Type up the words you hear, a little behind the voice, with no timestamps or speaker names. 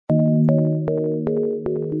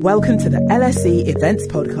Welcome to the LSE Events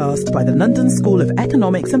Podcast by the London School of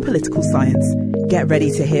Economics and Political Science. Get ready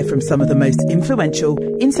to hear from some of the most influential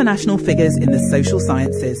international figures in the social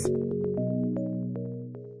sciences.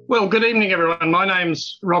 Well, good evening, everyone. My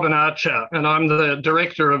name's Robin Archer, and I'm the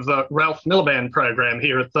director of the Ralph Miliband program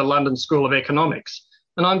here at the London School of Economics.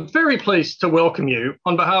 And I'm very pleased to welcome you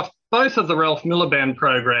on behalf both of the Ralph Miliband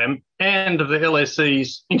program and of the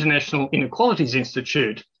LSE's International Inequalities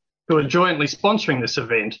Institute, who are jointly sponsoring this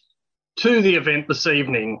event, to the event this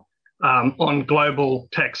evening on global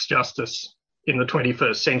tax justice in the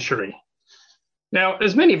 21st century. Now,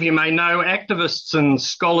 as many of you may know, activists and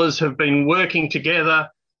scholars have been working together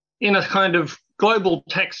in a kind of global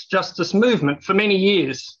tax justice movement for many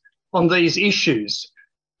years on these issues.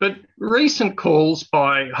 But recent calls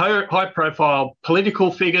by high-profile political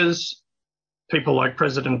figures, people like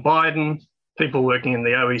President Biden, people working in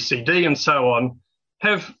the OECD and so on,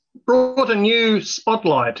 have brought a new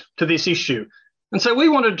spotlight to this issue. And so we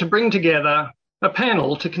wanted to bring together a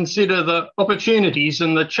panel to consider the opportunities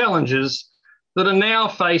and the challenges that are now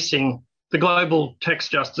facing the global tax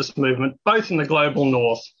justice movement, both in the global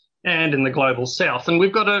north and in the global south. And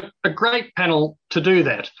we've got a great panel to do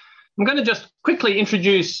that. I'm going to just quickly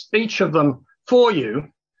introduce each of them for you.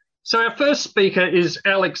 So our first speaker is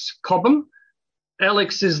Alex Cobham.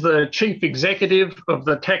 Alex is the Chief Executive of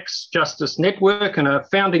the Tax Justice Network and a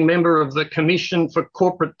founding member of the Commission for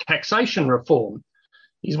Corporate Taxation Reform.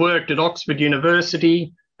 He's worked at Oxford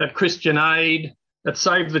University, at Christian Aid, at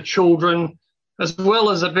Save the Children, as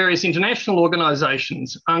well as at various international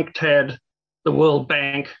organisations, UNCTAD, the World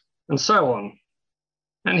Bank, and so on.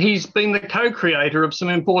 And he's been the co-creator of some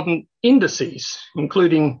important indices,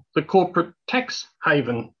 including the Corporate Tax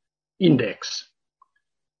Haven Index.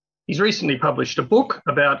 He's recently published a book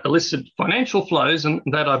about illicit financial flows, and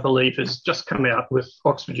that, I believe, has just come out with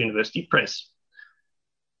Oxford University Press.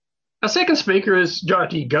 Our second speaker is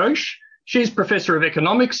Jayati Ghosh. She's Professor of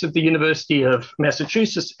Economics at the University of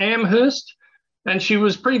Massachusetts Amherst, and she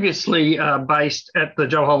was previously based at the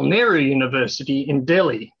Jawaharlal Nehru University in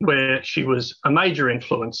Delhi, where she was a major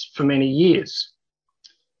influence for many years.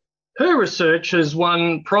 Her research has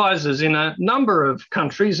won prizes in a number of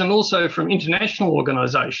countries and also from international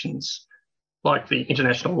organisations like the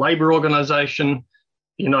International Labour Organisation,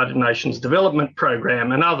 the United Nations Development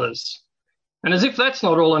Programme and others. And as if that's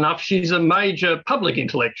not all enough, she's a major public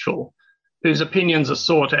intellectual whose opinions are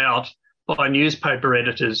sought out by newspaper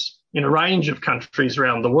editors in a range of countries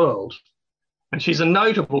around the world. And she's a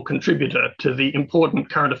notable contributor to the important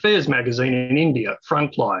current affairs magazine in India,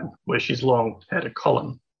 Frontline, where she's long had a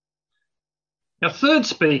column. Our third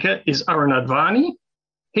speaker is Arun Advani.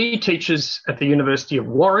 He teaches at the University of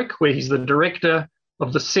Warwick, where he's the director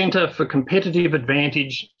of the Centre for Competitive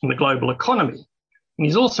Advantage in the Global Economy. And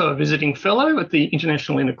he's also a visiting fellow at the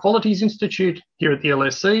International Inequalities Institute here at the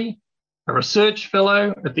LSE, a research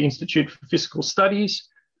fellow at the Institute for Fiscal Studies,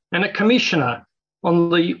 and a commissioner on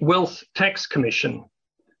the Wealth Tax Commission.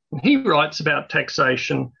 And he writes about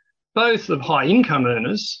taxation both of high income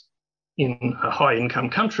earners in high income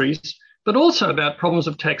countries, but also about problems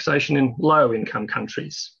of taxation in low income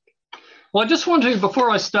countries. Well, I just want to,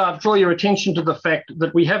 before I start, draw your attention to the fact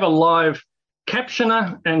that we have a live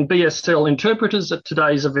captioner and BSL interpreters at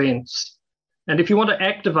today's events. And if you want to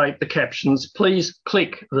activate the captions, please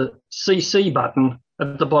click the CC button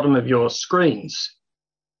at the bottom of your screens.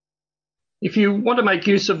 If you want to make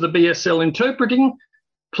use of the BSL interpreting,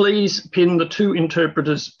 please pin the two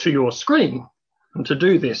interpreters to your screen. And to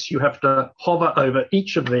do this, you have to hover over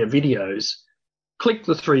each of their videos, click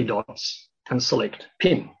the three dots and select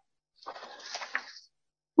pin.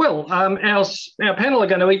 Well, our panel are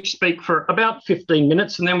going to each speak for about 15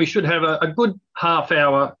 minutes, and then we should have a good half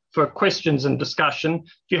hour for questions and discussion.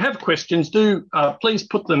 If you have questions, do please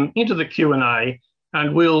put them into the Q&A,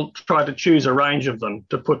 and we'll try to choose a range of them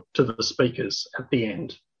to put to the speakers at the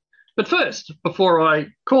end. But first, before I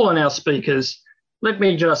call on our speakers, let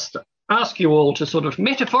me just ask you all to sort of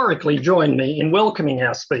metaphorically join me in welcoming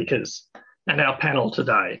our speakers and our panel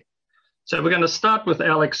today. So we're going to start with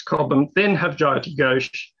Alex Cobham, then have Jayati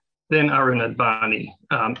Ghosh, then Arun Advani,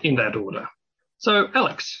 in that order. So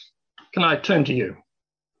Alex, can I turn to you?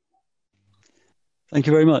 Thank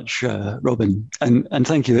you very much, Robin, and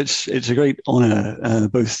thank you. It's a great honour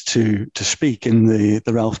both to speak in the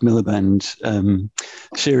Ralph Miliband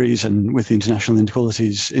series and with the International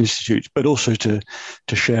Inequalities Institute, but also to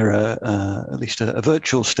share at least a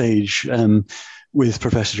virtual stage with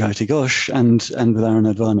Professor Jayati Ghosh and with Arun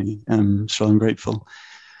Advani. So I'm grateful.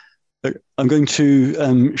 I'm going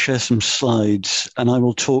to share some slides, and I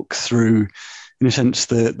will talk through in a sense,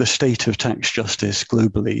 the state of tax justice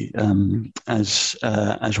globally,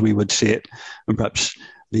 as we would see it, and perhaps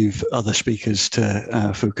leave other speakers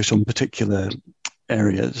to focus on particular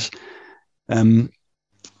areas.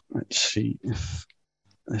 Let's see if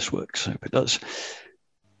this works. I hope it does.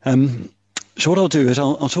 So what I'll do is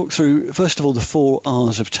I'll talk through, first of all, the 4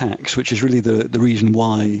 R's of tax, which is really the reason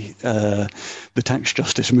why the tax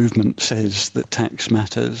justice movement says that tax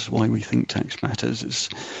matters, why we think tax matters. It's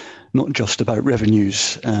not just about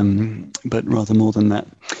revenues, but rather more than that.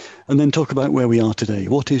 And then talk about where we are today.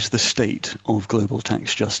 What is the state of global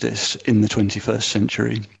tax justice in the 21st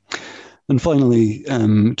century? And finally,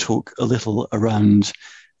 talk a little around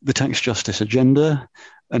the tax justice agenda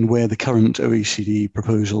and where the current OECD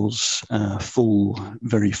proposals fall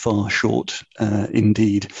very far short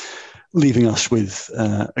indeed, leaving us with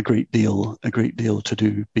a great deal to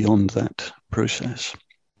do beyond that process.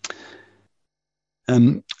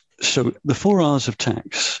 So the 4 R's of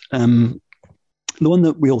tax, the one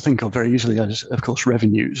that we all think of very easily is, of course,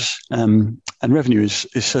 revenues. And revenue is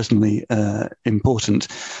certainly important.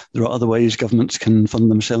 There are other ways governments can fund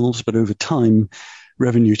themselves, but over time,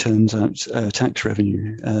 revenue turns out, tax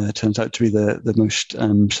revenue turns out to be the most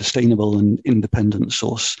sustainable and independent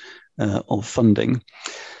source of funding.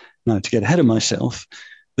 Now, to get ahead of myself,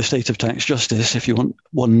 the state of tax justice, if you want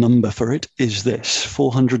one number for it, is this.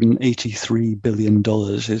 $483 billion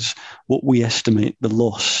is what we estimate the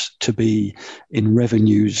loss to be in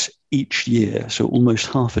revenues each year, so almost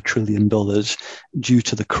 $500 billion due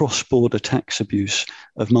to the cross-border tax abuse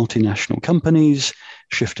of multinational companies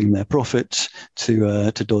shifting their profits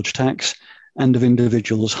to dodge tax, and of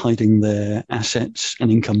individuals hiding their assets and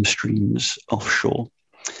income streams offshore.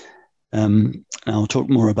 I'll talk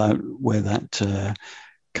more about where that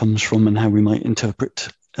comes from and how we might interpret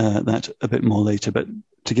that a bit more later, but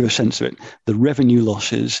to give a sense of it, the revenue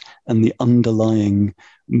losses and the underlying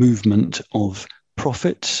movement of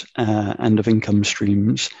profits and of income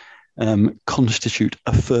streams constitute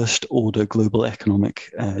a first-order global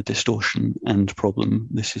economic distortion and problem.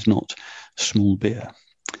 This is not small beer.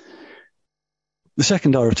 The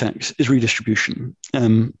second R of tax is redistribution.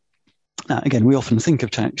 Again, we often think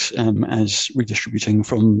of tax as redistributing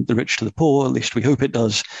from the rich to the poor, at least we hope it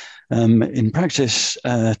does. In practice,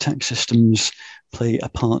 tax systems play a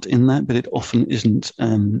part in that, but it often isn't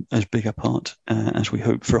as big a part as we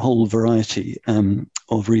hope for a whole variety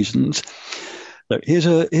of reasons. Look, here's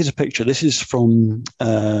a picture. This is from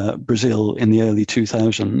Brazil in the early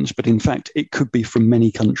 2000s, but in fact, it could be from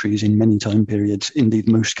many countries in many time periods. Indeed,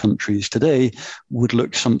 most countries today would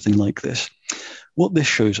look something like this. What this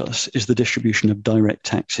shows us is the distribution of direct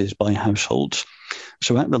taxes by households.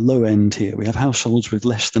 So at the low end here, we have households with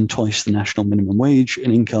less than twice the national minimum wage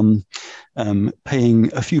in income,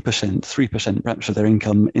 paying a few percent, 3% perhaps of their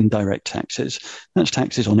income in direct taxes. That's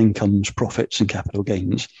taxes on incomes, profits, and capital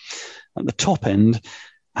gains. At the top end,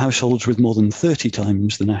 households with more than 30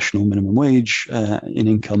 times the national minimum wage in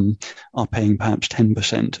income are paying perhaps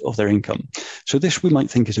 10% of their income. So this we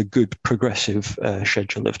might think is a good progressive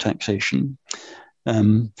schedule of taxation.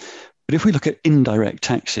 But if we look at indirect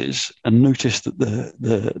taxes and notice that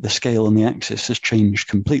the scale on the axis has changed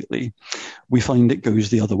completely, we find it goes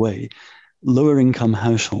the other way. Lower income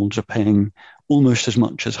households are paying almost as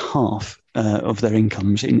much as half of their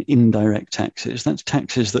incomes in indirect taxes. That's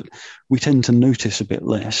taxes that we tend to notice a bit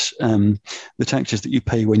less. The taxes that you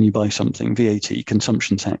pay when you buy something, VAT,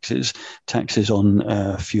 consumption taxes, taxes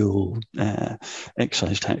on fuel,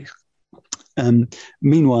 excise tax.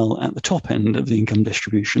 Meanwhile, at the top end of the income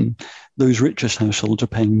distribution, those richest households are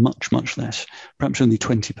paying much, much less, perhaps only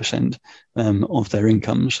 20% of their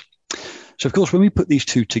incomes. So, of course, when we put these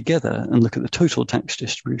two together and look at the total tax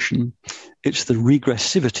distribution, it's the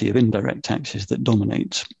regressivity of indirect taxes that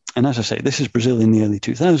dominates. And as I say, this is Brazil in the early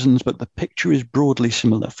 2000s, but the picture is broadly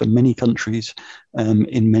similar for many countries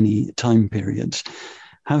in many time periods.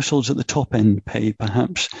 Households at the top end pay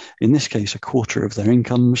perhaps, in this case, a quarter of their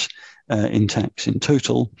incomes in tax in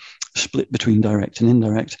total, split between direct and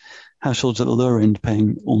indirect. Households at the lower end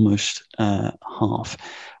paying almost half.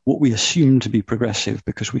 What we assume to be progressive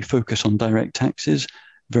because we focus on direct taxes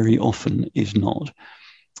very often is not.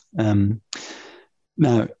 Now,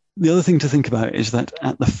 the other thing to think about is that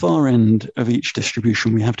at the far end of each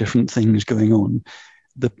distribution, we have different things going on.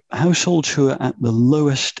 The households who are at the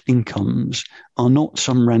lowest incomes are not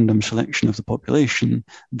some random selection of the population.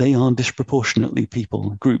 They are disproportionately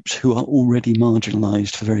groups who are already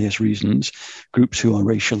marginalized for various reasons, groups who are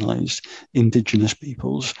racialized, indigenous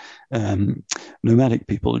peoples, nomadic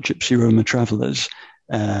people, Gypsy Roma travelers,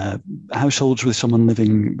 households with someone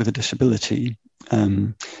living with a disability,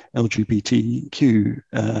 LGBTQ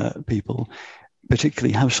people.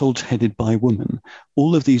 particularly households headed by women,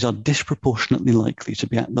 all of these are disproportionately likely to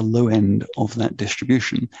be at the low end of that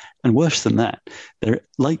distribution. And worse than that, they're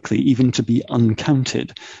likely even to be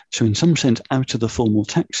uncounted. So in some sense, out of the formal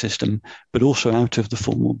tax system, but also out of the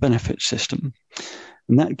formal benefit system.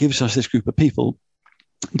 And that gives us this group of people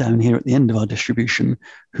down here at the end of our distribution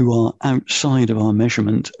who are outside of our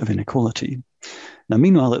measurement of inequality. Now,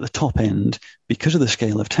 meanwhile, at the top end, because of the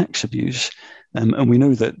scale of tax abuse, and we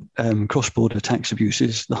know that cross-border tax abuse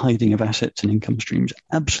is the hiding of assets and income streams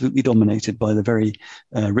absolutely dominated by the very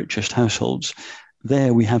richest households.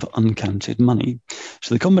 There we have uncounted money.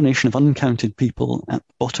 So the combination of uncounted people at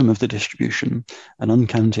the bottom of the distribution and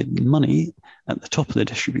uncounted money at the top of the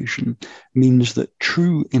distribution means that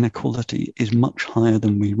true inequality is much higher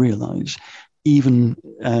than we realize. Even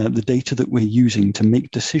the data that we're using to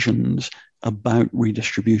make decisions about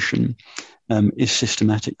redistribution is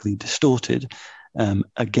systematically distorted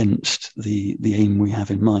against the aim we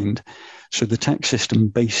have in mind. So the tax system,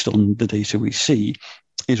 based on the data we see,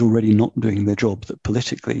 is already not doing the job that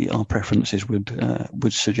politically our preferences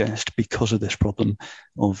would suggest because of this problem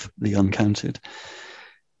of the uncounted.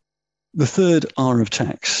 The third R of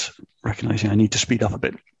tax, recognizing I need to speed up a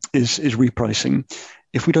bit, is repricing.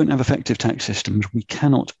 If we don't have effective tax systems, we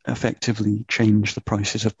cannot effectively change the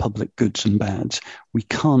prices of public goods and bads. We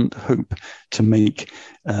can't hope to make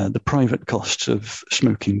the private costs of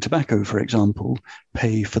smoking tobacco, for example,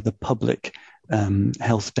 pay for the public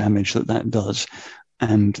health damage that does.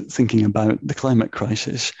 And thinking about the climate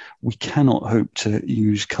crisis, we cannot hope to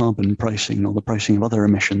use carbon pricing or the pricing of other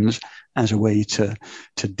emissions as a way to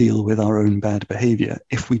deal with our own bad behavior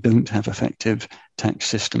if we don't have effective tax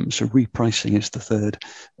systems. So repricing is the third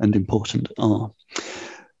and important R.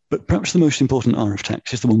 But perhaps the most important R of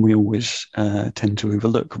tax is the one we always tend to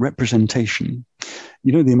overlook, representation.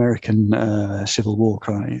 You know the American Civil War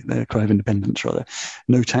cry, the cry of independence rather,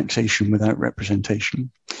 no taxation without representation.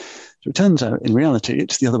 So it turns out, in reality,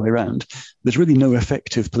 it's the other way around. There's really no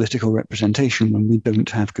effective political representation when we don't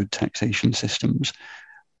have good taxation systems.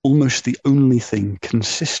 Almost the only thing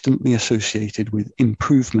consistently associated with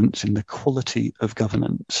improvements in the quality of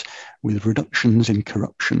governance, with reductions in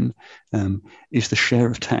corruption, is the share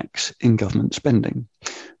of tax in government spending.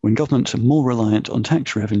 When governments are more reliant on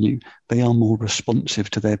tax revenue, they are more responsive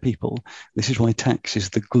to their people. This is why tax is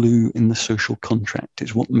the glue in the social contract.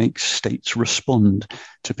 It's what makes states respond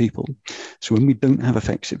to people. So when we don't have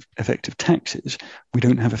effective taxes, we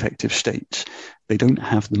don't have effective states. They don't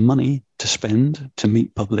have the money to spend to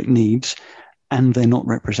meet public needs, and they're not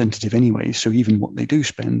representative anyway. So even what they do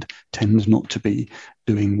spend tends not to be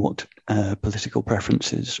doing what political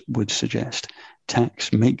preferences would suggest.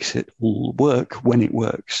 Tax makes it all work when it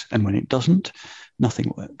works, and when it doesn't,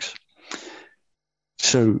 nothing works.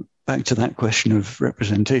 So back to that question of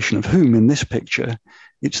representation of whom in this picture,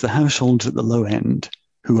 it's the households at the low end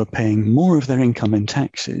who are paying more of their income in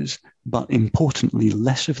taxes, but importantly,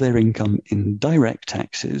 less of their income in direct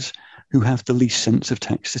taxes, who have the least sense of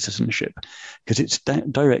tax citizenship. Because it's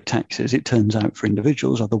direct taxes, it turns out, for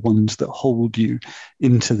individuals are the ones that hold you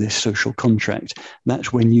into this social contract.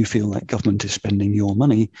 That's when you feel like government is spending your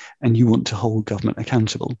money and you want to hold government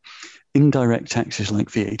accountable. Indirect taxes like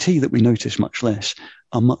VAT that we notice much less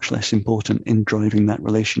are much less important in driving that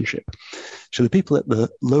relationship. So the people at the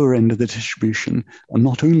lower end of the distribution are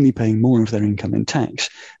not only paying more of their income in tax,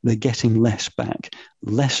 they're getting less back,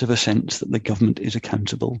 less of a sense that the government is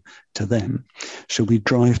accountable to them. So we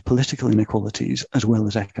drive political inequalities as well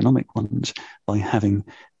as economic ones by having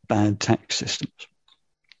bad tax systems.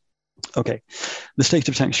 Okay, the state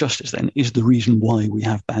of tax justice then is the reason why we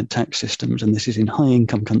have bad tax systems, and this is in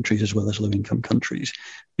high-income countries as well as low-income countries.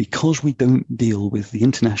 Because we don't deal with the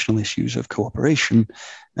international issues of cooperation,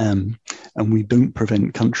 and we don't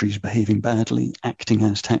prevent countries behaving badly, acting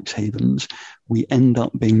as tax havens, we end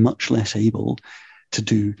up being much less able to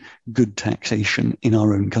do good taxation in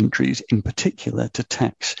our own countries, in particular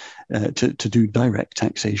to do direct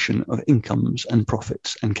taxation of incomes and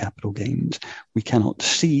profits and capital gains. We cannot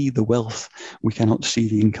see the wealth, we cannot see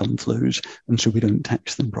the income flows, and so we don't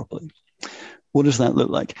tax them properly. What does that look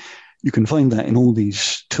like? You can find that in all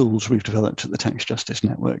these tools we've developed at the Tax Justice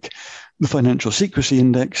Network. The Financial Secrecy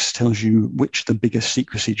Index tells you which the biggest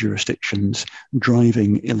secrecy jurisdictions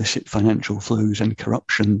driving illicit financial flows and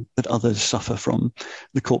corruption that others suffer from.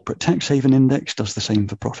 The Corporate Tax Haven Index does the same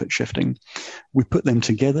for profit shifting. We put them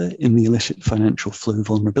together in the Illicit Financial Flow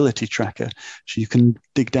Vulnerability Tracker, so you can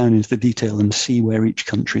dig down into the detail and see where each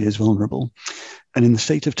country is vulnerable. And in the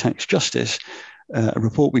state of tax justice, a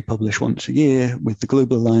report we publish once a year with the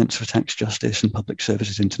Global Alliance for Tax Justice and Public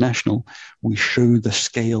Services International. We show the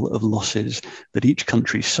scale of losses that each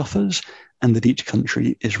country suffers and that each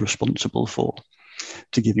country is responsible for.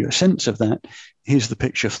 To give you a sense of that, here's the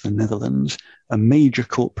picture for the Netherlands, a major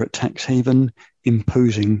corporate tax haven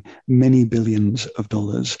imposing many billions of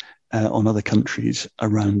dollars on other countries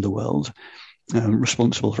around the world,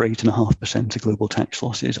 responsible for 8.5% of global tax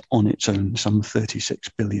losses on its own, some $36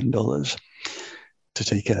 billion. To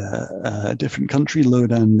take a different country, lower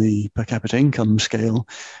down the per capita income scale,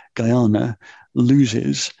 Guyana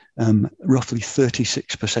loses roughly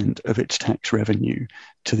 36% of its tax revenue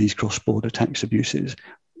to these cross-border tax abuses,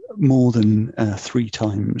 more than 3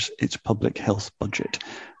 times its public health budget.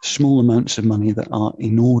 Small amounts of money that are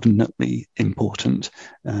inordinately important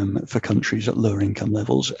for countries at lower income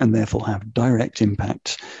levels, and therefore have direct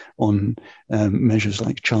impacts on measures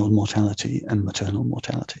like child mortality and maternal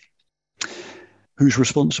mortality. Who's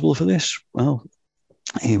responsible for this? Well,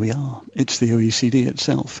 here we are. It's the OECD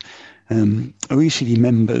itself. OECD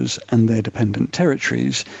members and their dependent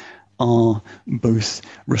territories are both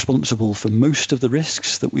responsible for most of the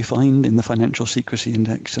risks that we find in the Financial Secrecy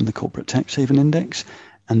Index and the Corporate Tax Haven Index,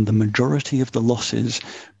 and the majority of the losses,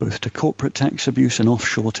 both to corporate tax abuse and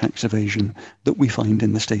offshore tax evasion, that we find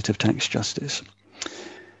in the state of tax justice.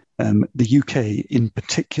 The UK in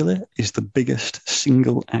particular is the biggest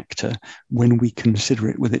single actor when we consider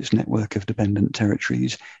it with its network of dependent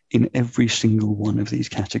territories in every single one of these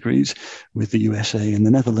categories, with the USA and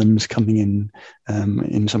the Netherlands coming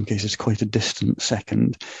in some cases, quite a distant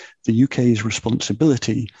second. The UK's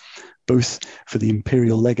responsibility, both for the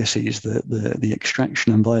imperial legacies, the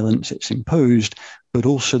extraction and violence it's imposed, but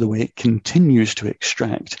also the way it continues to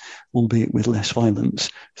extract, albeit with less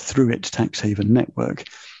violence, through its tax haven network.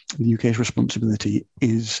 The UK's responsibility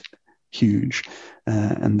is huge,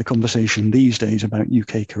 and the conversation these days about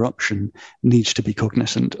UK corruption needs to be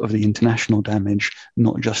cognizant of the international damage,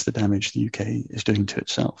 not just the damage the UK is doing to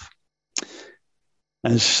itself.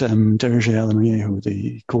 As Dérégé Alamrié,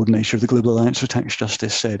 the coordinator of the Global Alliance for Tax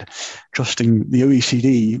Justice, said, trusting the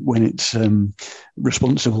OECD when it's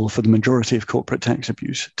responsible for the majority of corporate tax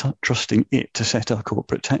abuse, trusting it to set our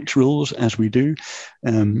corporate tax rules, as we do,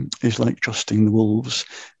 is like trusting the wolves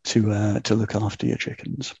to look after your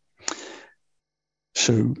chickens.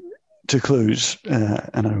 So to close,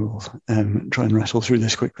 and I will try and rattle through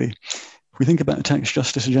this quickly, if we think about a tax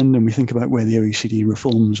justice agenda and we think about where the OECD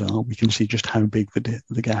reforms are, we can see just how big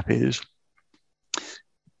the gap is.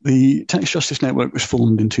 The Tax Justice Network was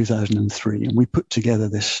formed in 2003, and we put together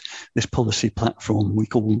this policy platform we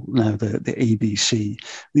call now the ABC.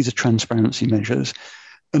 These are transparency measures,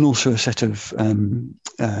 and also a set of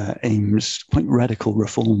aims, quite radical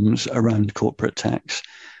reforms around corporate tax.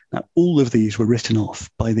 Now, all of these were written off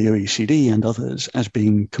by the OECD and others as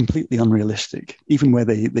being completely unrealistic, even where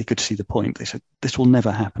they could see the point. They said, this will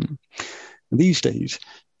never happen. And these days,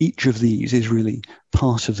 each of these is really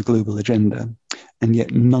part of the global agenda, and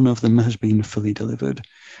yet none of them has been fully delivered.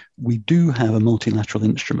 We do have a multilateral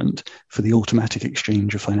instrument for the automatic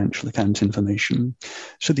exchange of financial account information.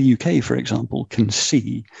 So the UK, for example, can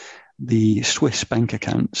see the Swiss bank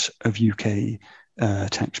accounts of UK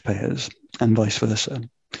taxpayers and vice versa.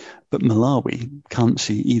 But Malawi can't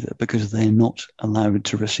see either because they're not allowed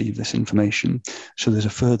to receive this information. So there's a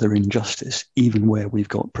further injustice, even where we've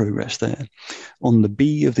got progress there. On the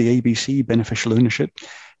B of the ABC, beneficial ownership,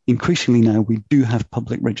 increasingly now we do have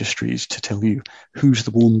public registries to tell you who's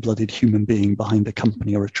the warm-blooded human being behind a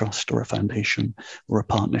company or a trust or a foundation or a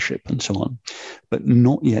partnership and so on. But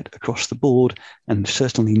not yet across the board, and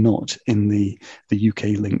certainly not in the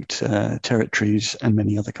UK-linked territories and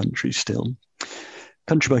many other countries still.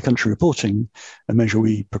 Country-by-country reporting, a measure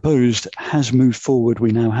we proposed, has moved forward.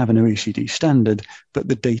 We now have an OECD standard, but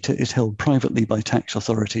the data is held privately by tax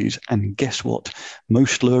authorities. And guess what?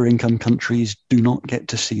 Most lower-income countries do not get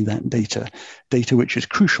to see that data which is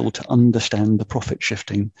crucial to understand the profit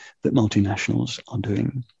shifting that multinationals are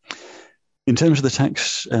doing. In terms of the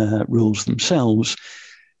tax rules themselves,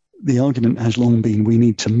 the argument has long been we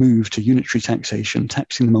need to move to unitary taxation,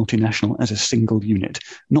 taxing the multinational as a single unit,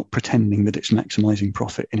 not pretending that it's maximizing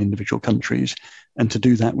profit in individual countries, and to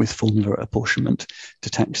do that with formula apportionment,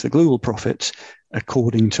 to tax the global profits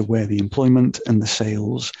according to where the employment and the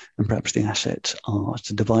sales and perhaps the assets are,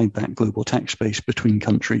 to divide that global tax base between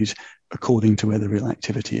countries according to where the real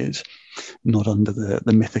activity is, not under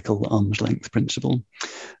the mythical arm's length principle.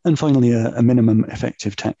 And finally, a minimum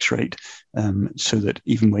effective tax rate, so that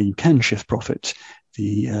even where you can shift profits,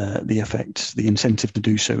 the effect, the incentive to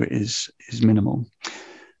do so is minimal.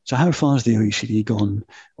 So how far has the OECD gone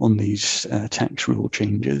on these tax rule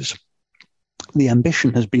changes? The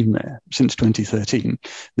ambition has been there since 2013.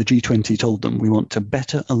 The G20 told them we want to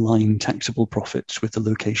better align taxable profits with the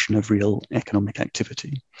location of real economic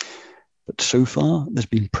activity. But so far, there's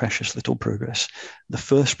been precious little progress. The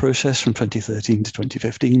first process from 2013 to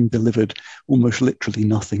 2015 delivered almost literally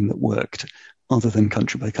nothing that worked, other than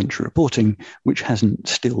country-by-country reporting, which hasn't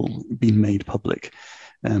still been made public.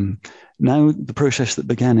 Now, the process that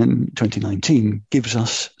began in 2019 gives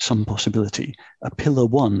us some possibility. A Pillar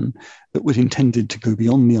 1 that was intended to go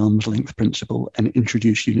beyond the arm's length principle and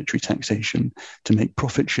introduce unitary taxation to make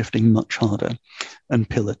profit shifting much harder. And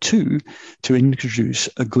Pillar 2 to introduce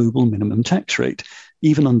a global minimum tax rate,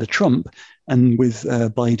 even under Trump, and with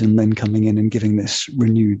Biden then coming in and giving this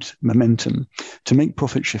renewed momentum to make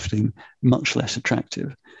profit shifting much less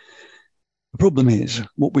attractive. The problem is,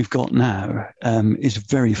 what we've got now is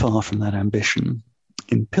very far from that ambition.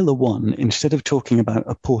 In Pillar 1, instead of talking about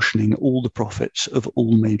apportioning all the profits of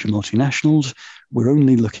all major multinationals, we're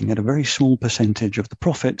only looking at a very small percentage of the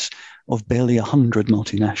profits of barely 100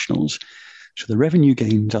 multinationals. So the revenue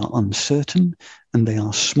gains are uncertain, and they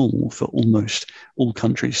are small for almost all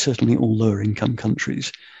countries, certainly all lower income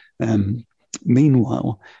countries.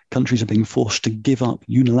 Meanwhile, countries are being forced to give up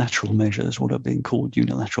unilateral measures, what are being called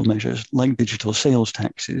unilateral measures, like digital sales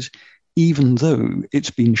taxes, even though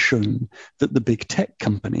it's been shown that the big tech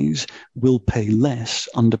companies will pay less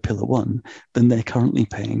under Pillar 1 than they're currently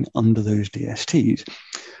paying under those DSTs.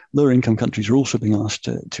 Lower income countries are also being asked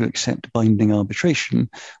to accept binding arbitration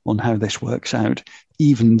on how this works out,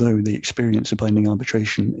 even though the experience of binding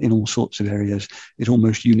arbitration in all sorts of areas is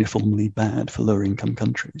almost uniformly bad for lower income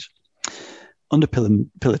countries. Under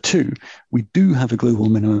Pillar 2, we do have a global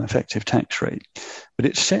minimum effective tax rate, but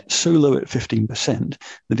it's set so low at 15%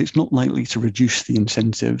 that it's not likely to reduce the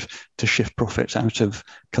incentive to shift profits out of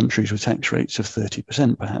countries with tax rates of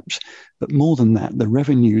 30% perhaps. But more than that, the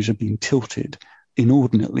revenues are being tilted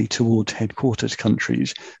inordinately towards headquarters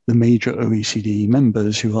countries, the major OECD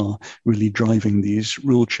members who are really driving these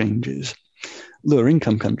rule changes. Lower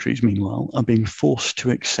income countries, meanwhile, are being forced to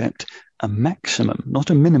accept a maximum,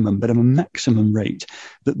 not a minimum, but a maximum rate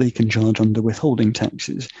that they can charge under withholding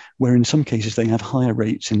taxes, where in some cases they have higher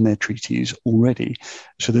rates in their treaties already.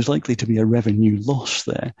 So there's likely to be a revenue loss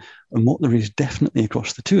there. And what there is definitely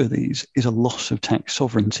across the two of these is a loss of tax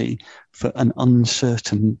sovereignty for an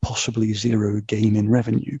uncertain, possibly zero gain in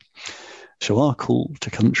revenue. So our call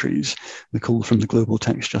to countries, the call from the Global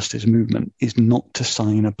Tax Justice Movement, is not to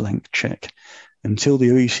sign a blank check until the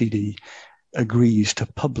OECD agrees to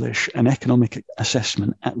publish an economic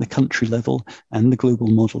assessment at the country level and the global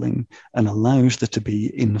modelling and allows there to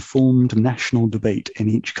be informed national debate in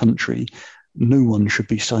each country. No one should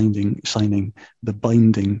be signing the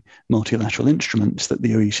binding multilateral instruments that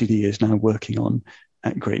the OECD is now working on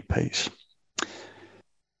at great pace.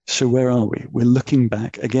 So where are we? We're looking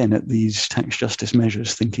back again at these tax justice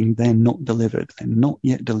measures thinking they're not delivered. They're not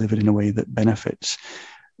yet delivered in a way that benefits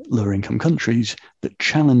lower income countries, that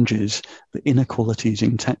challenges the inequalities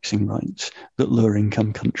in taxing rights that lower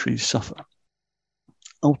income countries suffer.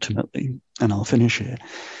 Ultimately, and I'll finish here,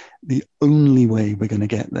 the only way we're going to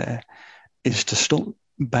get there is to stop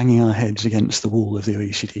banging our heads against the wall of the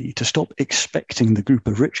OECD, to stop expecting the group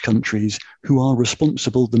of rich countries who are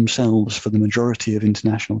responsible themselves for the majority of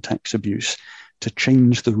international tax abuse to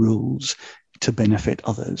change the rules to benefit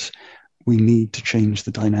others. We need to change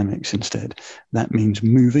the dynamics instead. That means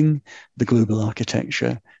moving the global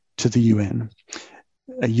architecture to the UN.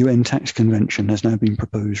 A UN tax convention has now been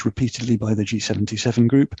proposed repeatedly by the G77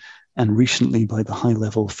 group and recently by the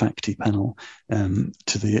high-level FACTI panel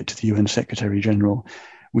to the UN Secretary General.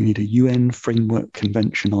 We need a UN framework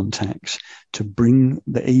convention on tax to bring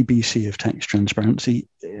the ABC of tax transparency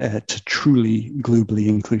to truly globally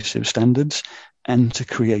inclusive standards and to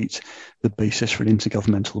create the basis for an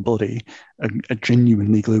intergovernmental body, a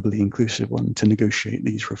genuinely globally inclusive one, to negotiate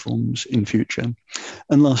these reforms in future.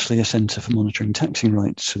 And lastly, a centre for monitoring taxing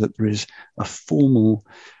rights so that there is a formal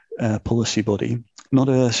policy body, not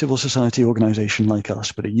a civil society organisation like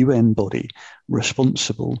us, but a UN body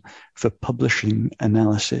responsible for publishing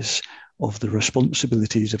analysis of the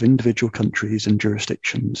responsibilities of individual countries and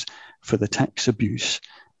jurisdictions for the tax abuse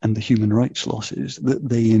and the human rights losses that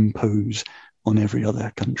they impose on every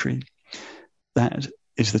other country. That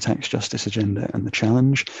is the tax justice agenda and the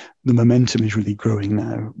challenge. The momentum is really growing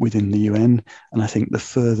now within the UN, and I think the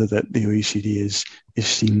further that the OECD is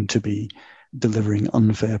seen to be delivering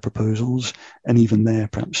unfair proposals, and even there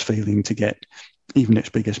perhaps failing to get even its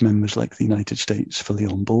biggest members like the United States fully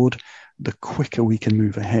on board, the quicker we can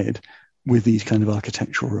move ahead with these kind of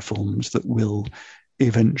architectural reforms that will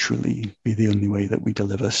eventually be the only way that we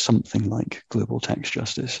deliver something like global tax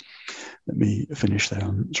justice. Let me finish there.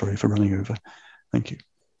 I'm sorry for running over. Thank you.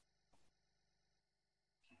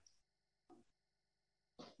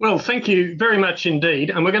 Well, thank you very much indeed.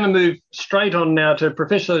 And we're going to move straight on now to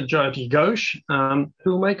Professor Jyoti Ghosh,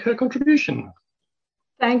 who will make her contribution.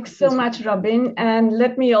 Thanks so much, Robin. And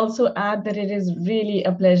let me also add that it is really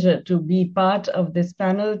a pleasure to be part of this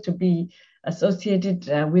panel, to be associated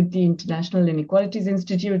with the International Inequalities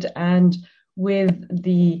Institute and with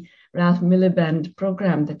the Ralph Miliband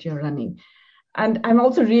program that you're running. And I'm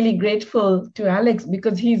also really grateful to Alex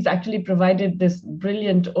because he's actually provided this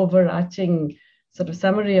brilliant overarching sort of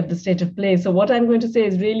summary of the state of play. So what I'm going to say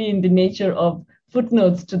is really in the nature of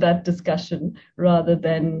footnotes to that discussion rather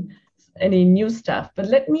than any new stuff. But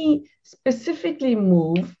let me specifically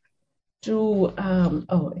move to,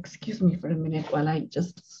 excuse me for a minute while I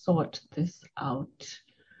just sort this out.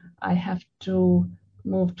 I have to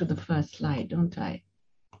move to the first slide, don't I?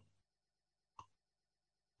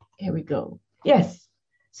 Here we go. Yes.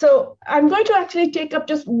 So I'm going to actually take up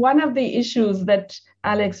just one of the issues that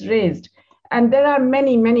Alex raised. And there are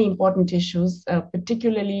many, many important issues,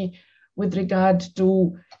 particularly with regard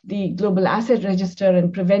to the global asset register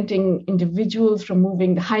and preventing individuals from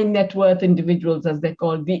moving, the high net worth individuals, as they're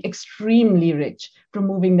called, the extremely rich, from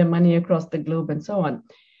moving their money across the globe and so on.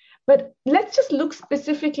 But let's just look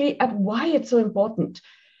specifically at why it's so important.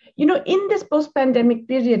 You know, in this post-pandemic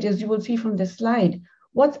period, as you will see from this slide,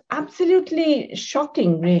 what's absolutely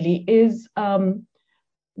shocking really is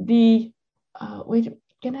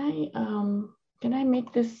can I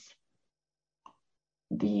make this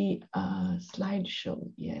the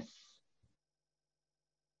slideshow? Yes.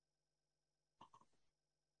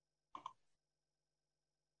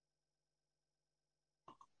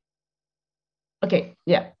 Okay,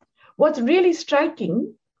 yeah. What's really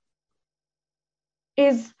striking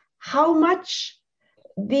is how much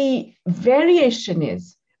the variation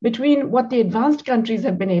is between what the advanced countries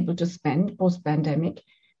have been able to spend post-pandemic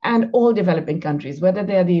and all developing countries, whether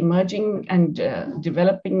they are the emerging and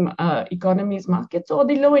developing economies markets or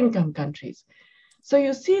the low-income countries. So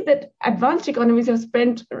you see that advanced economies have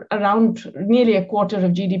spent around nearly a quarter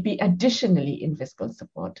of GDP additionally in fiscal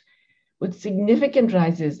support, with significant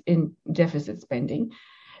rises in deficit spending.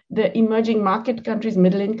 The emerging market countries,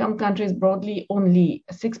 middle-income countries, broadly only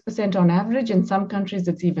 6% on average. In some countries,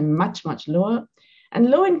 it's even much, much lower. And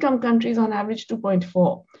low-income countries on average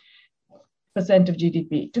 2.4%. Of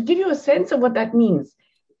GDP. To give you a sense of what that means,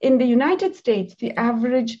 in the United States, the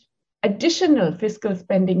average additional fiscal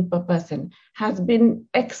spending per person has been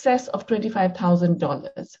excess of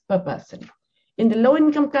 $25,000 per person. In the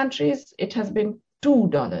low-income countries, it has been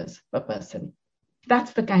 $2 per person.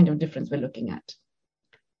 That's the kind of difference we're looking at.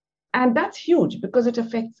 And that's huge because it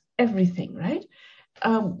affects everything, right?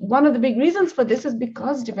 One of the big reasons for this is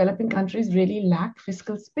because developing countries really lack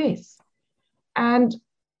fiscal space. And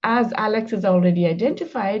as Alex has already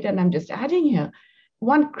identified, and I'm just adding here,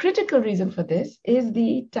 one critical reason for this is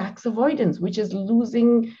the tax avoidance, which is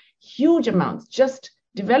losing huge amounts. Just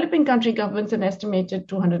developing country governments an estimated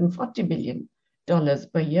 $240 billion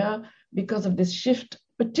per year because of this shift,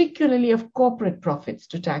 particularly of corporate profits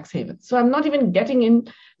to tax havens. So I'm not even getting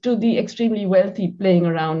into the extremely wealthy playing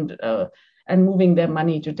around and moving their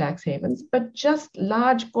money to tax havens, but just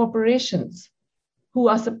large corporations who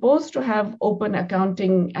are supposed to have open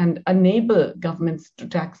accounting and enable governments to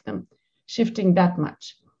tax them, shifting that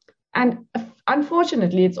much. And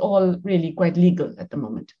unfortunately, it's all really quite legal at the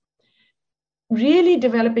moment. Really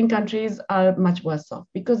developing countries are much worse off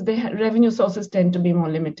because their revenue sources tend to be more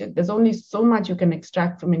limited. There's only so much you can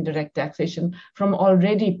extract from indirect taxation from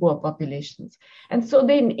already poor populations. And so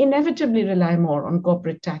they inevitably rely more on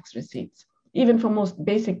corporate tax receipts, even for most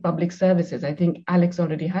basic public services. I think Alex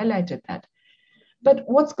already highlighted that. But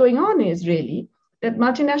what's going on is really that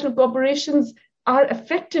multinational corporations are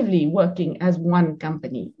effectively working as one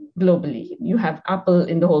company globally. You have Apple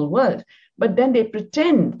in the whole world, but then they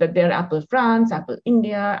pretend that they're Apple France, Apple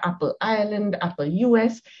India, Apple Ireland, Apple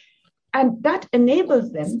US, and that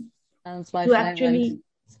enables them to actually...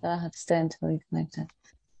 So I have to stay until you connect it.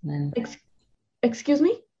 Then... Excuse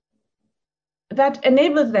me? That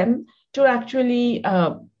enables them to actually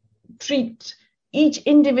treat each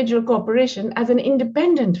individual corporation as an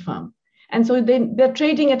independent firm. And so they're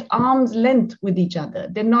trading at arm's length with each other.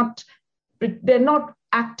 They're not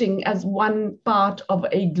acting as one part of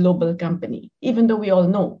a global company, even though we all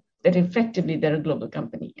know that effectively they're a global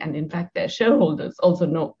company. And in fact, their shareholders also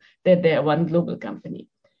know that they're one global company.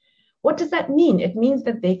 What does that mean? It means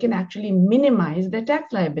that they can actually minimize their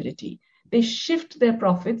tax liability. They shift their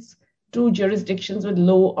profits to jurisdictions with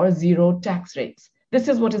low or zero tax rates. This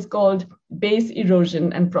is what is called base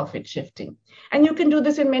erosion and profit shifting. And you can do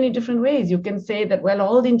this in many different ways. You can say that, well,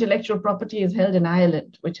 all the intellectual property is held in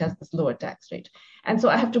Ireland, which has this lower tax rate. And so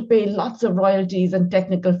I have to pay lots of royalties and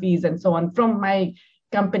technical fees and so on from my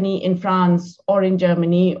company in France or in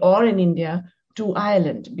Germany or in India to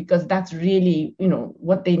Ireland, because that's really,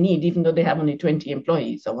 what they need, even though they have only 20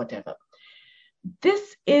 employees or whatever.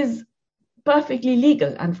 This is perfectly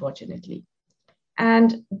legal, unfortunately.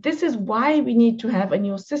 And this is why we need to have a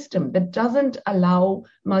new system that doesn't allow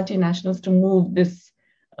multinationals to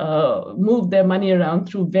move their money around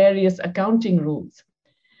through various accounting rules.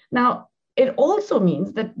 Now, it also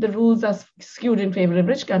means that the rules are skewed in favor of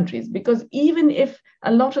rich countries, because even if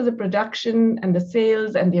a lot of the production and the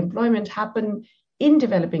sales and the employment happen in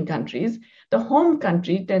developing countries, the home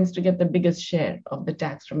country tends to get the biggest share of the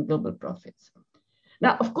tax from global profits.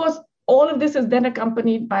 Now, of course, all of this is then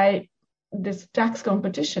accompanied by this tax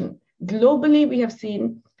competition. Globally, we have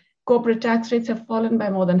seen corporate tax rates have fallen by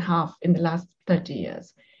more than half in the last 30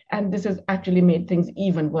 years. And this has actually made things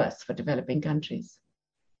even worse for developing countries.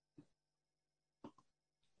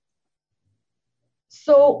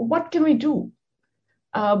 So what can we do?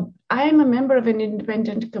 I am a member of an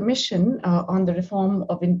independent commission on the reform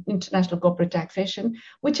of international corporate taxation,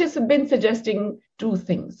 which has been suggesting two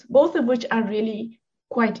things, both of which are really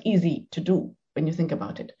quite easy to do when you think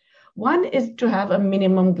about it. One is to have a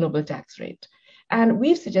minimum global tax rate. And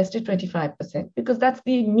we've suggested 25% because that's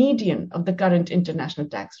the median of the current international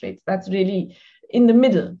tax rates. That's really in the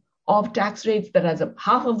middle of tax rates that has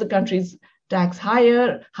half of the countries tax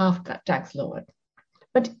higher, half tax lower.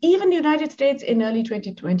 But even the United States in early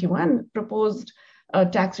 2021 proposed a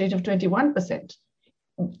tax rate of 21%.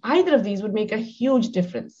 Either of these would make a huge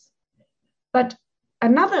difference. But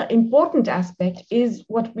another important aspect is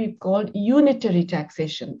what we've called unitary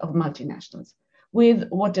taxation of multinationals, with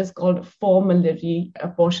what is called formulary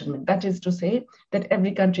apportionment. That is to say that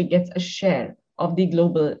every country gets a share of the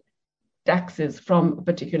global taxes from a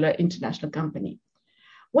particular international company.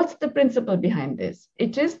 What's the principle behind this?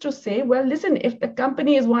 It is to say, well, listen, if the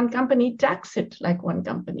company is one company, tax it like one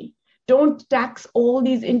company. Don't tax all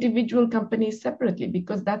these individual companies separately,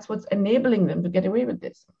 because that's what's enabling them to get away with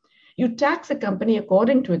this. You tax a company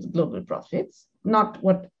according to its global profits, not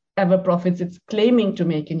whatever profits it's claiming to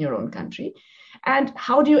make in your own country. And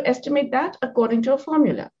how do you estimate that? According to a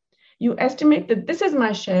formula. You estimate that this is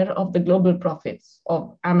my share of the global profits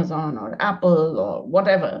of Amazon or Apple or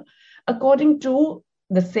whatever, according to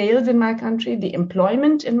the sales in my country, the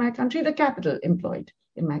employment in my country, the capital employed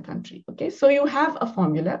in my country. Okay, so you have a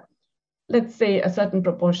formula. Let's say a certain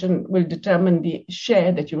proportion will determine the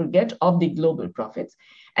share that you will get of the global profits.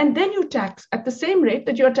 And then you tax at the same rate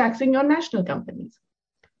that you're taxing your national companies.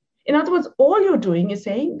 In other words, all you're doing is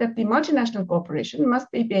saying that the multinational corporation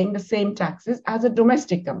must be paying the same taxes as a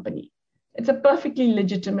domestic company. It's a perfectly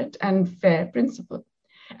legitimate and fair principle.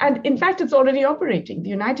 And in fact, it's already operating. The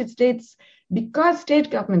United States, because state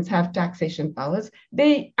governments have taxation powers,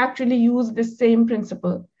 they actually use this same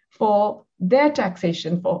principle for their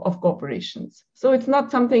taxation of corporations. So it's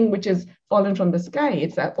not something which has fallen from the sky.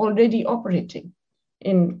 It's already operating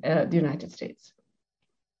in the United States.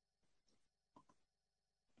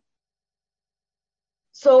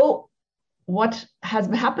 So what has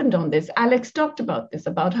happened on this? Alex talked about this,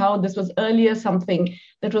 about how this was earlier something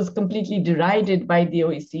that was completely derided by the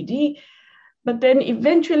OECD. But then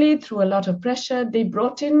eventually, through a lot of pressure, they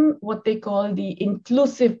brought in what they call the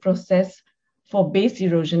inclusive process for base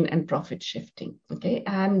erosion and profit shifting. Okay,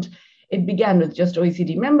 and it began with just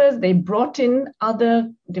OECD members. They brought in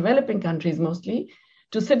other developing countries mostly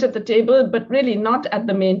to sit at the table, but really not at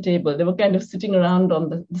the main table. They were kind of sitting around on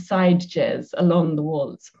the side chairs along the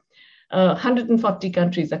walls. 140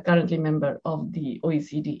 countries are currently member of the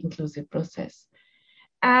OECD inclusive process.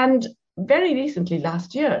 And very recently,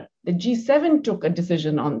 last year, the G7 took a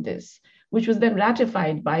decision on this, which was then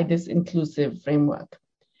ratified by this inclusive framework.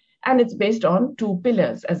 And it's based on two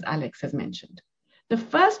pillars, as Alex has mentioned. The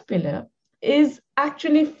first pillar is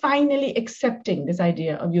actually finally accepting this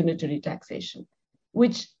idea of unitary taxation,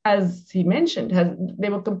 which, as he mentioned, they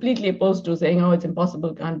were completely opposed to, saying, oh, it's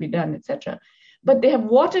impossible, can't be done, etc. But they have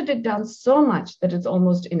watered it down so much that it's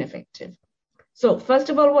almost ineffective. So first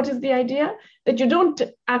of all, what is the idea? That you don't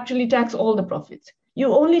actually tax all the profits.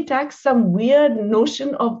 You only tax some weird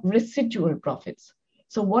notion of residual profits.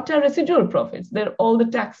 So what are residual profits? They're all the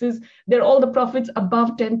taxes, they're all the profits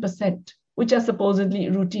above 10%, which are supposedly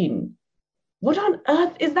routine. What on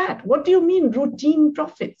earth is that? What do you mean routine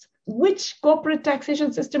profits? Which corporate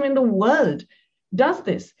taxation system in the world does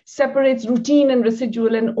this? Separates routine and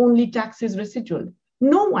residual and only taxes residual.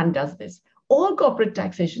 No one does this. all corporate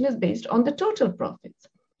taxation is based on the total profits.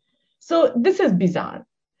 So this is bizarre.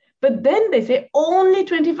 But then they say only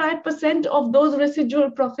 25% of those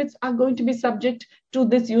residual profits are going to be subject to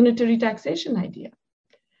this unitary taxation idea.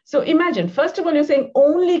 So imagine, first of all, you're saying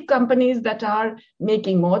only companies that are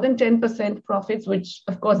making more than 10% profits, which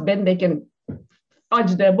of course then they can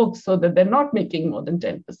fudge their books so that they're not making more than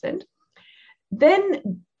 10%. Then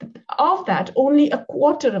of that, only a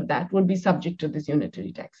quarter of that would be subject to this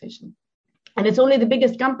unitary taxation. And it's only the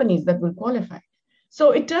biggest companies that will qualify.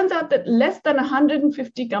 So it turns out that less than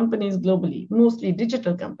 150 companies globally, mostly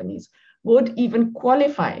digital companies, would even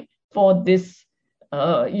qualify for this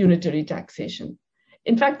unitary taxation.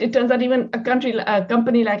 In fact, it turns out even a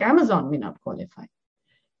company like Amazon may not qualify.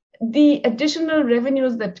 The additional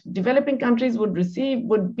revenues that developing countries would receive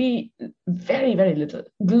would be very, very little.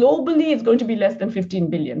 Globally, it's going to be less than 15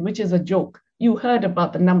 billion, which is a joke. You heard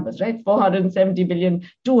about the numbers, right? 470 billion,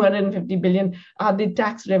 250 billion are the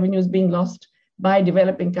tax revenues being lost by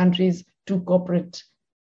developing countries to corporate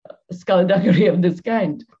skullduggery of this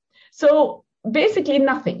kind. So basically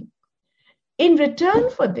nothing. In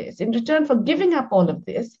return for this, in return for giving up all of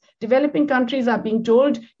this, developing countries are being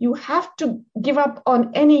told you have to give up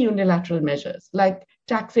on any unilateral measures like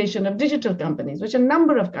taxation of digital companies, which a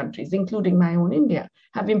number of countries, including my own India,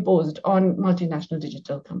 have imposed on multinational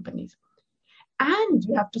digital companies. And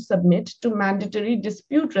you have to submit to mandatory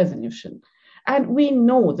dispute resolution. And we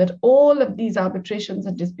know that all of these arbitrations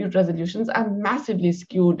and dispute resolutions are massively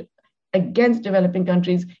skewed against developing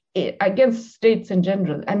countries, against states in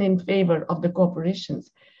general, and in favor of the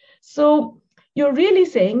corporations. So you're really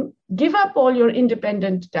saying, give up all your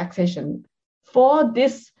independent taxation for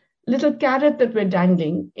this little carrot that we're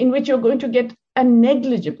dangling, in which you're going to get a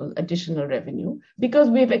negligible additional revenue because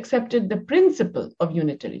we've accepted the principle of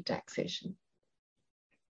unitary taxation.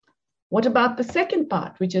 What about the second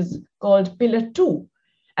part, which is called Pillar 2?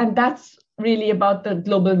 And that's really about the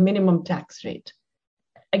global minimum tax rate.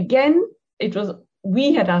 Again,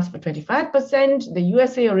 we had asked for 25%. The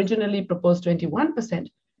USA originally proposed 21%.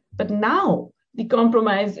 But now the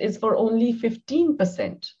compromise is for only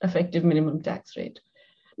 15% effective minimum tax rate.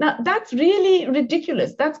 Now, that's really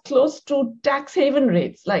ridiculous. That's close to tax haven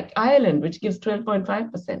rates like Ireland, which gives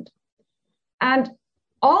 12.5%. And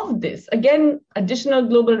of this, again, additional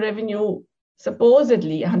global revenue,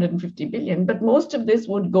 supposedly 150 billion, but most of this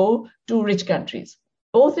would go to rich countries,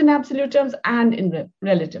 both in absolute terms and in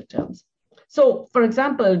relative terms. So, for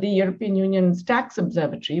example, the European Union's Tax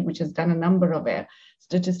Observatory, which has done a number of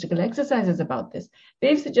statistical exercises about this,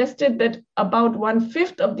 they've suggested that about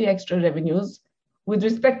 1/5 of the extra revenues with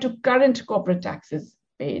respect to current corporate taxes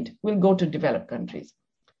paid will go to developed countries.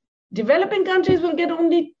 Developing countries will get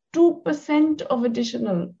only 2% of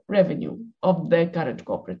additional revenue of their current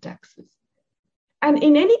corporate taxes. And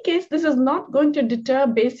in any case, this is not going to deter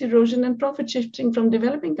base erosion and profit shifting from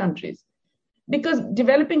developing countries, because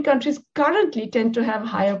developing countries currently tend to have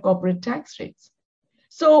higher corporate tax rates.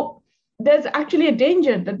 So there's actually a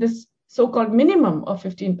danger that this so-called minimum of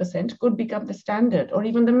 15% could become the standard or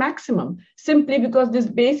even the maximum, simply because this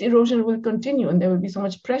base erosion will continue and there will be so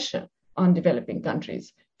much pressure on developing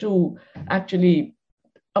countries to actually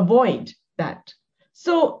avoid that.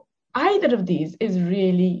 So either of these is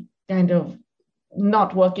really kind of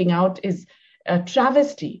not working out, is a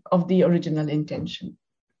travesty of the original intention.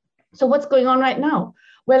 So what's going on right now?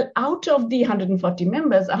 Well, out of the 140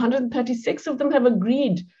 members, 136 of them have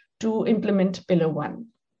agreed to implement Pillar 1,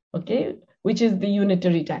 okay, which is the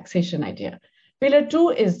unitary taxation idea. Pillar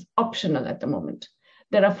 2 is optional at the moment.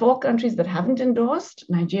 There are 4 countries that haven't endorsed: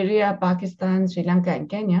 Nigeria, Pakistan, Sri Lanka, and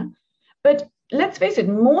Kenya. But let's face it,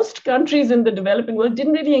 most countries in the developing world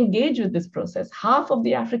didn't really engage with this process. Half of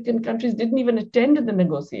the African countries didn't even attend the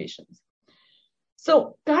negotiations.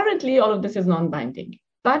 So currently, all of this is non-binding,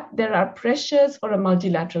 but there are pressures for a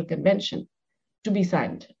multilateral convention to be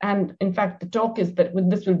signed. And in fact, the talk is that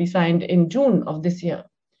this will be signed in June of this year.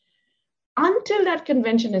 Until that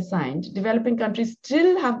convention is signed, developing countries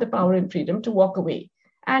still have the power and freedom to walk away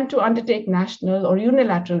and to undertake national or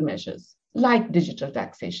unilateral measures like digital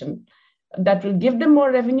taxation that will give them more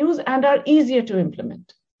revenues and are easier to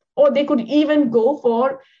implement. Or they could even go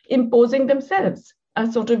for imposing themselves a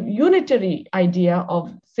sort of unitary idea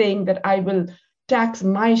of saying that I will tax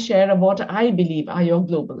my share of what I believe are your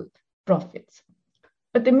global profits.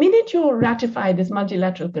 But the minute you ratify this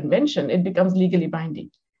multilateral convention, it becomes legally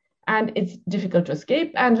binding. And it's difficult to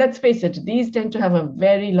escape. And let's face it, these tend to have a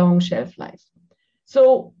very long shelf life.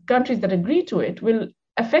 So countries that agree to it will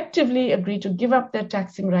effectively agree to give up their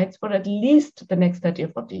taxing rights for at least the next 30 or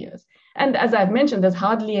 40 years. And as I've mentioned, there's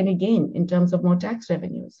hardly any gain in terms of more tax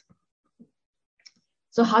revenues.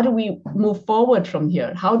 So how do we move forward from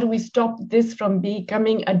here? How do we stop this from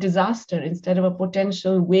becoming a disaster instead of a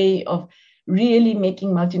potential way of really making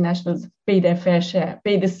multinationals pay their fair share,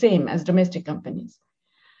 pay the same as domestic companies?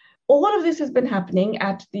 All of this has been happening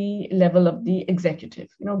at the level of the executive,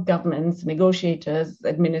 governments, negotiators,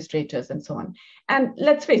 administrators, and so on. And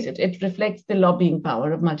let's face it, it reflects the lobbying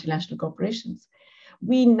power of multinational corporations.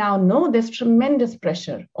 We now know there's tremendous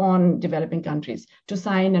pressure on developing countries to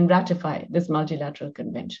sign and ratify this multilateral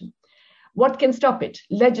convention. What can stop it?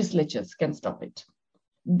 Legislatures can stop it.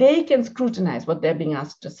 They can scrutinize what they're being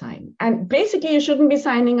asked to sign. And basically, you shouldn't be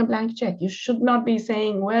signing a blank check. You should not be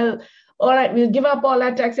saying, well, all right, we'll give up all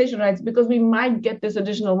our taxation rights because we might get this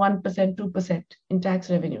additional 1%, 2% in tax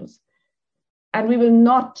revenues. And we will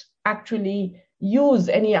not actually use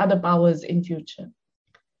any other powers in future.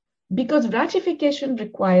 Because ratification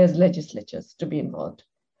requires legislatures to be involved.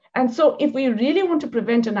 And so if we really want to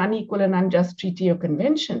prevent an unequal and unjust treaty or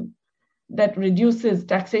convention that reduces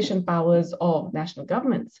taxation powers of national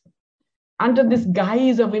governments, under this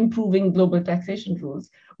guise of improving global taxation rules,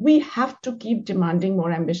 we have to keep demanding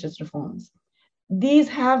more ambitious reforms. These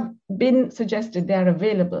have been suggested, they're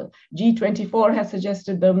available. G24 has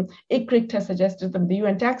suggested them, ICRICT has suggested them, the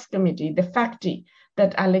UN Tax Committee, the FACTI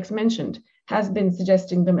that Alex mentioned has been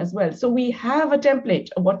suggesting them as well. So we have a template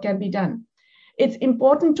of what can be done. It's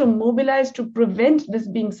important to mobilize to prevent this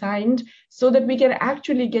being signed so that we can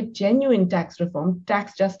actually get genuine tax reform,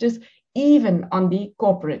 tax justice, even on the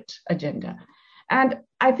corporate agenda. And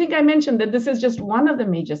I think I mentioned that this is just one of the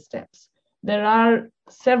major steps. There are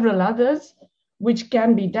several others which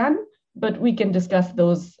can be done, but we can discuss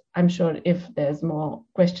those, I'm sure, if there's more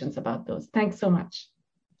questions about those. Thanks so much.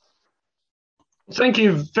 Thank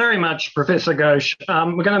you very much, Professor Ghosh.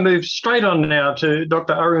 We're going to move straight on now to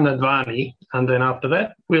Dr. Arun Advani, and then after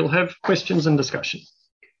that, we'll have questions and discussion.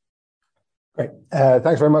 Great.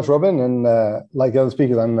 Thanks very much, Robin. And like the other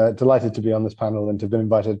speakers, I'm delighted to be on this panel and to have been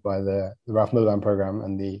invited by the Ralph Miliband Programme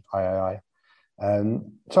and the III.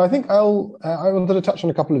 So I think I wanted to touch on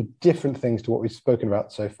a couple of different things to what we've spoken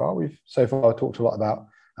about so far. We've so far talked a lot about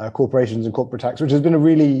corporations and corporate tax, which has been a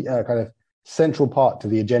really kind of central part to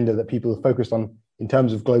the agenda that people have focused on in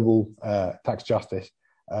terms of global tax justice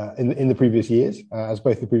in the previous years, as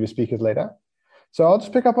both the previous speakers laid out. So I'll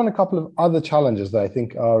just pick up on a couple of other challenges that I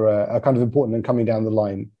think are kind of important and coming down the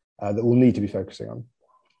line that we'll need to be focusing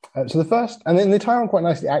on. So the first, and then they tie on quite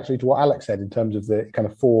nicely actually to what Alex said in terms of the kind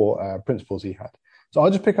of four principles he had. So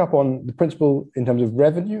I'll just pick up on the principle in terms of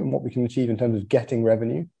revenue and what we can achieve in terms of getting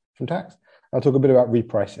revenue from tax. I'll talk a bit about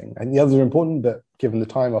repricing. And the others are important, but given the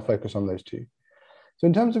time, I'll focus on those two. So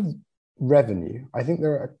in terms of revenue, I think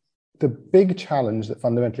the big challenge that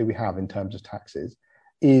fundamentally we have in terms of taxes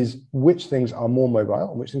is which things are more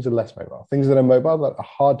mobile and which things are less mobile. Things that are mobile, that are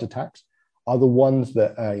hard to tax, are the ones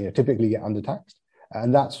that typically get undertaxed.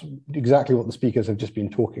 And that's exactly what the speakers have just been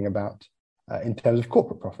talking about in terms of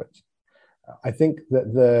corporate profits. I think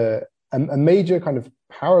that a major kind of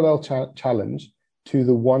parallel challenge to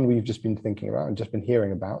the one we've just been thinking about and just been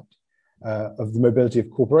hearing about of the mobility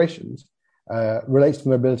of corporations relates to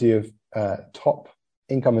the mobility of top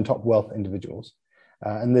income and top wealth individuals.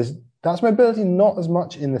 And that's mobility not as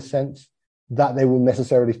much in the sense that they will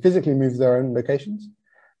necessarily physically move their own locations,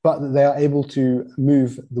 but that they are able to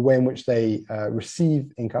move the way in which they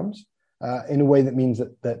receive incomes in a way that means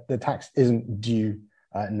that the tax isn't due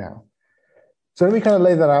now. So let me kind of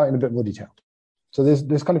lay that out in a bit more detail. So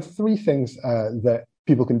there's kind of three things that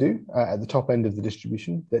people can do at the top end of the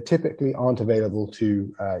distribution that typically aren't available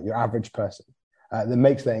to your average person that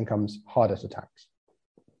makes their incomes harder to tax.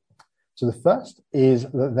 So the first is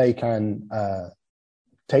that they can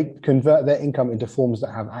convert their income into forms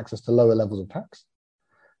that have access to lower levels of tax.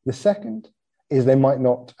 The second is they might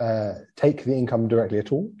not take the income directly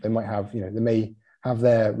at all. They might have, they may have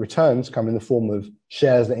their returns come in the form of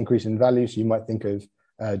shares that increase in value. So you might think of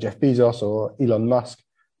Jeff Bezos or Elon Musk,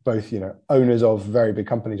 both owners of very big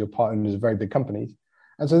companies or part owners of very big companies.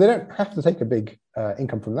 And so they don't have to take a big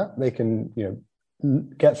income from that. They can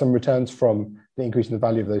get some returns from the increase in the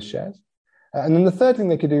value of those shares. And then the third thing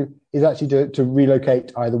they could do is actually to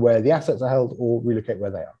relocate either where the assets are held or relocate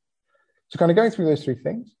where they are. So kind of going through those three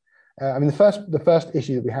things. The first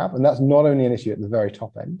issue that we have, and that's not only an issue at the very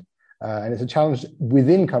top end, and it's a challenge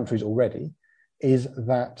within countries already, is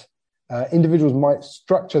that individuals might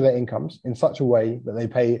structure their incomes in such a way that they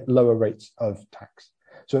pay lower rates of tax.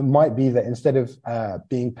 So it might be that instead of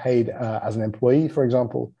being paid as an employee, for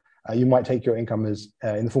example, you might take your income as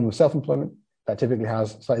in the form of self-employment. That typically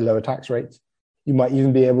has slightly lower tax rates. You might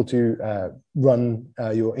even be able to run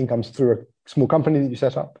your incomes through a small company that you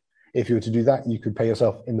set up. If you were to do that, you could pay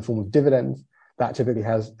yourself in the form of dividends. that typically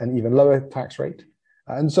has an even lower tax rate.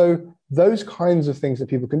 And so those kinds of things that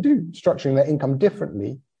people can do, structuring their income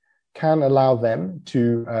differently, can allow them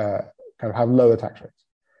to kind of have lower tax rates.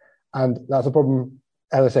 And that's a problem,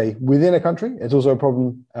 as I say, within a country. It's also a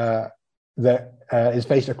problem that is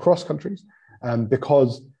faced across countries,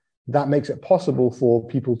 because that makes it possible for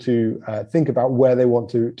people to think about where they want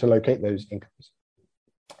to locate those incomes.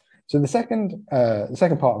 So the second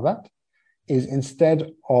part of that is,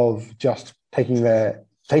 instead of just taking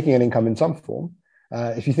an income in some form,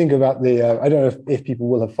 if you think about I don't know if people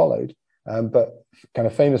will have followed, but kind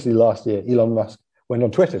of famously last year, Elon Musk went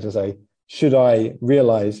on Twitter to say, should I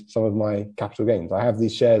realize some of my capital gains? I have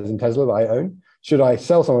these shares in Tesla that I own. Should I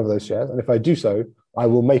sell some of those shares? And if I do so, I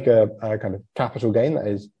will make a kind of capital gain. That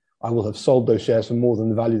is, I will have sold those shares for more than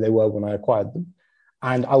the value they were when I acquired them.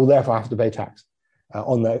 And I will therefore have to pay tax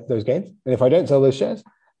on those gains. And if I don't sell those shares,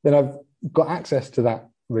 then I've got access to that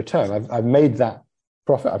return. I've made that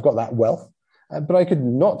profit. I've got that wealth, but I could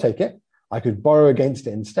not take it. I could borrow against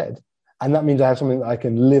it instead. And that means I have something that I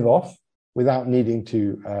can live off without needing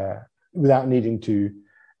to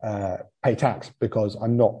pay tax, because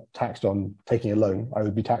I'm not taxed on taking a loan. I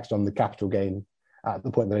would be taxed on the capital gain at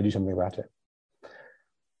the point that I do something about it.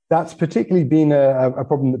 That's particularly been a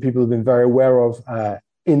problem that people have been very aware of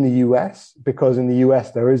in the US, because in the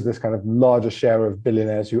US there is this kind of larger share of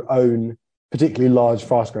billionaires who own particularly large,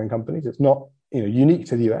 fast-growing companies. It's not unique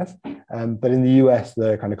to the US, but in the US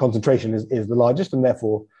the kind of concentration is the largest, and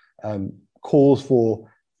therefore calls for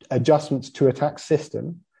adjustments to a tax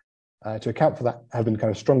system to account for that have been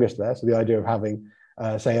kind of strongest there. So the idea of having,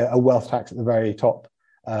 say, a wealth tax at the very top,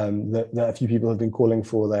 that a few people have been calling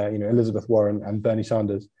for there, Elizabeth Warren and Bernie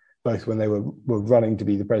Sanders, both when they were running to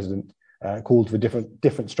be the president, called for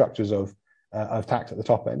different structures of tax at the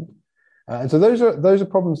top end. And so those are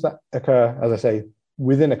problems that occur, as I say,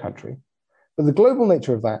 within a country. But the global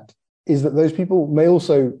nature of that is that those people may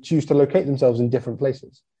also choose to locate themselves in different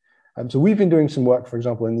places. So we've been doing some work, for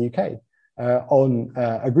example, in the UK, on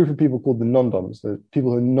a group of people called the non-doms, the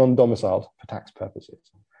people who are non-domiciled for tax purposes.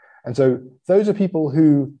 And so those are people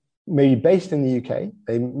who may be based in the UK,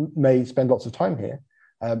 they may spend lots of time here,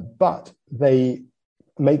 but they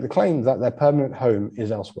make the claim that their permanent home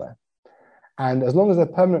is elsewhere. And as long as their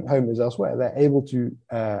permanent home is elsewhere, they're able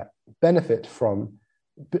to benefit from,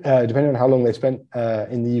 depending on how long they spent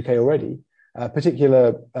in the UK already,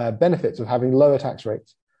 particular benefits of having lower tax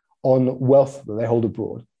rates on wealth that they hold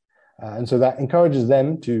abroad. And so that encourages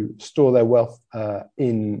them to store their wealth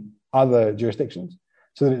in other jurisdictions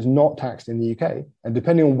so that it's not taxed in the UK. And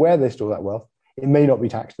depending on where they store that wealth, it may not be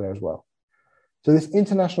taxed there as well. So this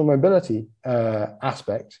international mobility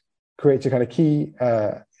aspect creates a kind of key,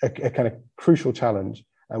 a kind of crucial challenge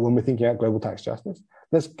when we're thinking about global tax justice.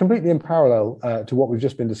 That's completely in parallel to what we've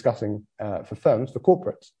just been discussing for firms, for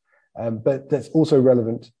corporates, but that's also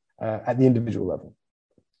relevant at the individual level.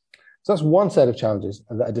 So that's one set of challenges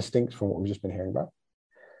that are distinct from what we've just been hearing about.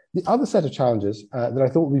 The other set of challenges that I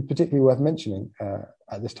thought would be particularly worth mentioning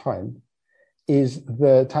at this time is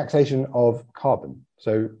the taxation of carbon.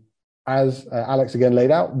 So as Alex again laid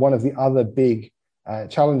out, one of the other big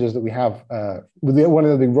challenges that we have, one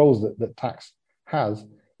of the big roles that tax has,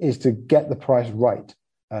 is to get the price right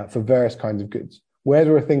for various kinds of goods. Where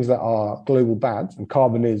there are things that are global bads, and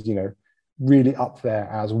carbon is, really up there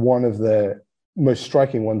as one of the most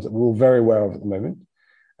striking ones that we're all very aware of at the moment,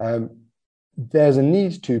 there's a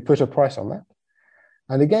need to put a price on that.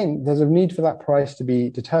 And again, there's a need for that price to be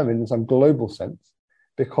determined in some global sense,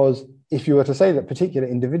 because if you were to say that particular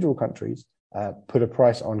individual countries put a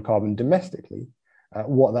price on carbon domestically,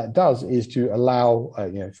 what that does is to allow,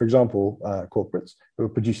 for example, corporates who are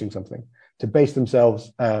producing something to base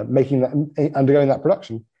themselves undergoing that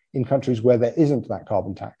production in countries where there isn't that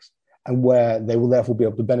carbon tax, and where they will therefore be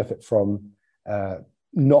able to benefit from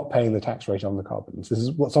not paying the tax rate on the carbon. So this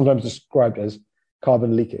is what's sometimes described as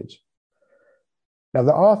carbon leakage. Now,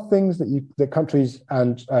 there are things that countries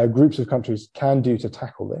and groups of countries can do to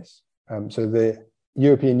tackle this. So the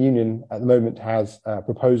European Union at the moment has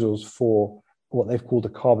proposals for what they've called a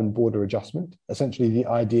carbon border adjustment. Essentially, the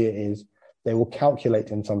idea is they will calculate,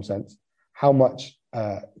 in some sense, how much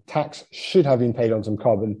tax should have been paid on some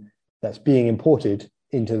carbon that's being imported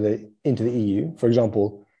into the EU. For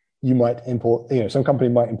example, you might import, some company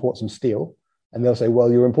might import some steel, and they'll say,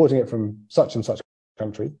 well, you're importing it from such and such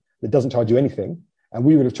country that doesn't charge you anything, and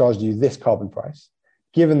we would have charged you this carbon price.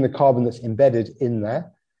 Given the carbon that's embedded in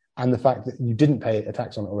there and the fact that you didn't pay a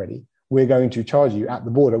tax on it already, we're going to charge you at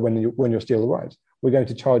the border when your steel arrives. We're going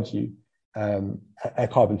to charge you a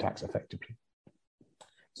carbon tax effectively.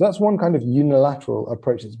 So that's one kind of unilateral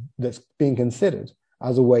approach that's being considered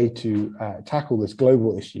as a way to tackle this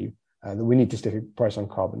global issue that we need to stick a price on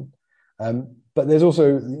carbon. But there's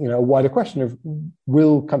also, a wider question of,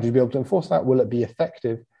 will countries be able to enforce that? Will it be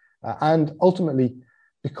effective? And ultimately,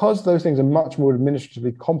 because those things are much more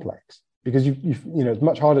administratively complex, because it's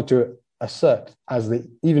much harder to assert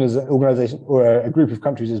even as an organization or a group of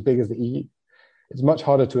countries as big as the EU, it's much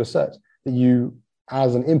harder to assert that you,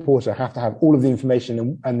 as an importer, have to have all of the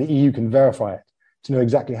information and the EU can verify it to know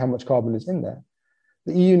exactly how much carbon is in there.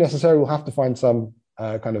 The EU necessarily will have to find some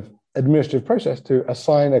kind of administrative process to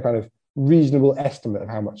assign a kind of reasonable estimate of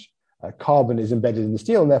how much carbon is embedded in the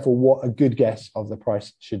steel, and therefore what a good guess of the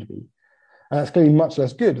price should be. And that's clearly much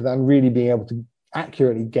less good than really being able to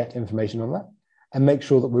accurately get information on that and make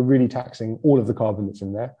sure that we're really taxing all of the carbon that's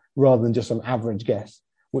in there, rather than just some average guess,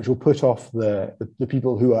 which will put off the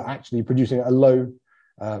people who are actually producing a low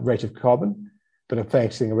rate of carbon, but are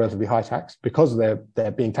facing a relatively high tax because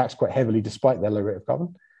they're being taxed quite heavily despite their low rate of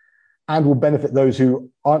carbon, and will benefit those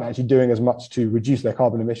who aren't actually doing as much to reduce their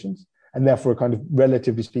carbon emissions, and therefore, kind of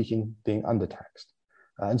relatively speaking, being undertaxed.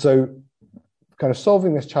 And so kind of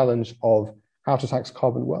solving this challenge of how to tax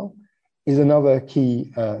carbon well is another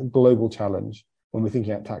key global challenge when we're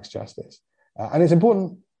thinking about tax justice. And it's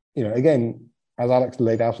important, again, as Alex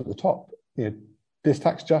laid out at the top, this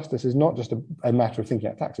tax justice is not just a matter of thinking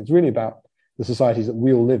about tax. It's really about the societies that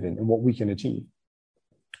we all live in and what we can achieve.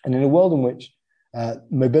 And in a world in which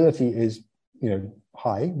mobility is,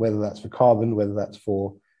 high, whether that's for carbon, whether that's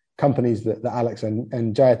for companies that Alex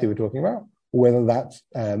and Jayati were talking about, or whether that's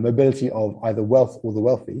mobility of either wealth or the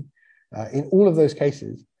wealthy, in all of those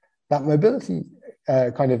cases, that mobility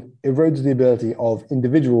kind of erodes the ability of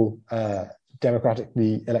individual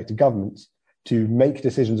democratically elected governments to make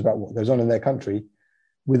decisions about what goes on in their country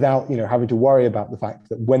without having to worry about the fact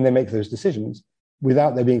that when they make those decisions,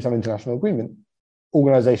 without there being some international agreement,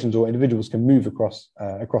 organizations or individuals can move across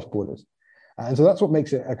borders. And so that's what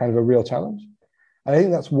makes it a kind of a real challenge. And I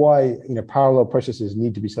think that's why parallel processes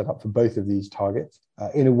need to be set up for both of these targets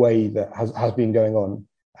in a way that has been going on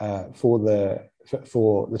for the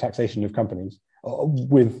taxation of companies,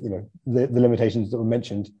 with the limitations that were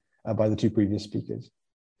mentioned by the two previous speakers.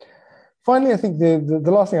 Finally, I think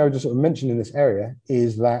the last thing I would just sort of mention in this area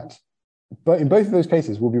is that, but in both of those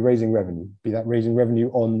cases, we'll be raising revenue, be that raising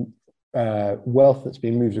revenue on wealth that's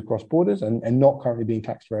being moved across borders and not currently being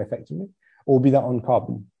taxed very effectively, or be that on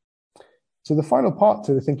carbon. So the final part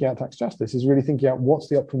to the thinking out tax justice is really thinking out what's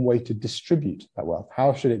the optimum way to distribute that wealth.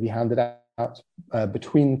 How should it be handed out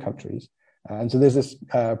between countries? And so there's this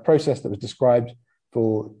process that was described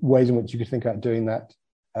for ways in which you could think about doing that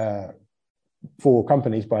for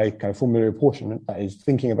companies by kind of formulary apportionment. That is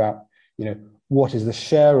thinking about, what is the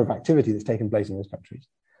share of activity that's taken place in those countries.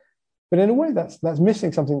 But in a way, that's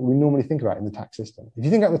missing something that we normally think about in the tax system. If you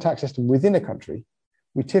think about the tax system within a country,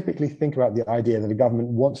 we typically think about the idea that a government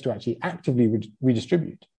wants to actually actively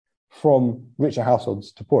redistribute from richer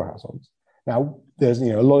households to poorer households. Now, there's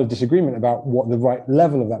a lot of disagreement about what the right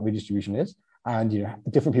level of that redistribution is, and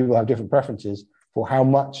different people have different preferences for how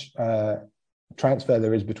much transfer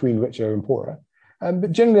there is between richer and poorer.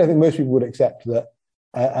 But generally, I think most people would accept that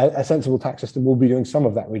a sensible tax system will be doing some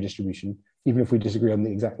of that redistribution, even if we disagree on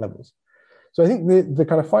the exact levels. So I think the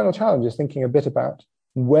kind of final challenge is thinking a bit about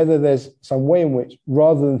whether there's some way in which,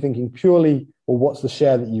 rather than thinking purely, well, what's the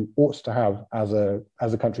share that you ought to have as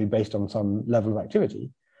a country based on some level of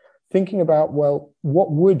activity, thinking about, well,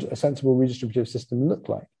 what would a sensible redistributive system look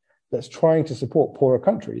like that's trying to support poorer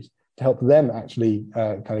countries to help them actually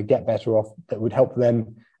kind of get better off, that would help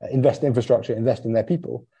them invest in infrastructure, invest in their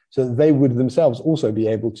people, so that they would themselves also be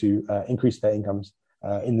able to increase their incomes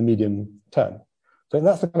in the medium term. So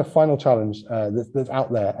that's the kind of final challenge that's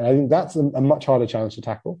out there. And I think that's a much harder challenge to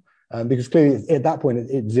tackle because clearly at that point,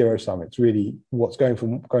 it's zero sum. It's really what's going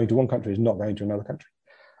to one country is not going to another country.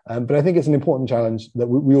 But I think it's an important challenge that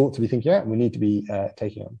we ought to be thinking about and we need to be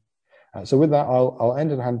taking on. So with that, I'll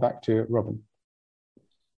end and hand back to Robin.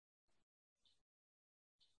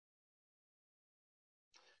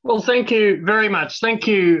 Well, thank you very much. Thank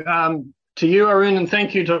you to you, Arun, and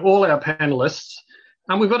thank you to all our panelists.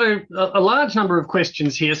 We've got a large number of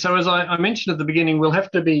questions here. So as I mentioned at the beginning, we'll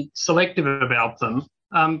have to be selective about them.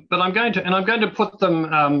 But I'm going to put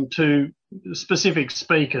them to specific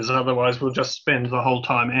speakers. Otherwise, we'll just spend the whole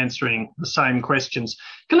time answering the same questions.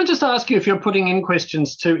 Can I just ask you if you're putting in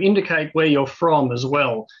questions to indicate where you're from as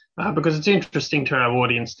well? Because it's interesting to our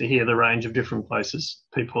audience to hear the range of different places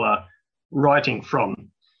people are writing from.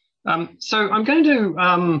 So I'm going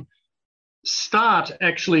to start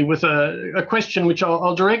actually with a question which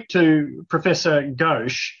I'll direct to Professor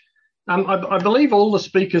Ghosh. I believe all the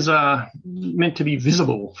speakers are meant to be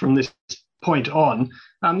visible from this point on.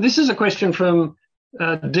 This is a question from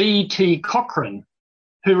D.T. Cochrane,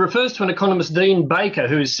 who refers to an economist, Dean Baker,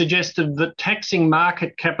 who has suggested that taxing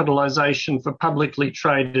market capitalisation for publicly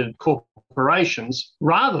traded corporations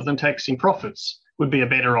rather than taxing profits would be a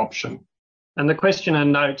better option. And the questioner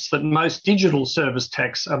notes that most digital service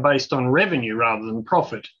tax are based on revenue rather than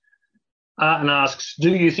profit, and asks, do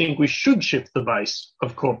you think we should shift the base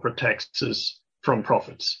of corporate taxes from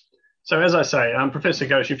profits? So as I say, Professor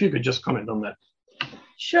Ghosh, if you could just comment on that.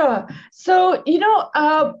 Sure. So,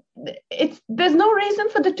 there's no reason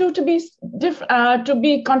for the two to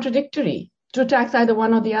be contradictory, to tax either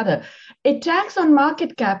one or the other. A tax on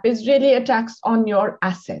market cap is really a tax on your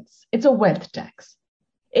assets. It's a wealth tax.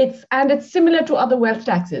 It's similar to other wealth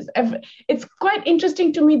taxes. It's quite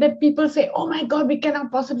interesting to me that people say, oh my God, we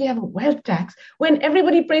cannot possibly have a wealth tax, when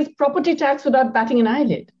everybody pays property tax without batting an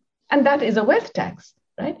eyelid. And that is a wealth tax.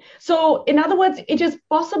 Right? So, in other words, it is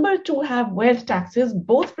possible to have wealth taxes,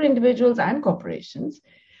 both for individuals and corporations,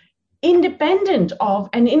 independent of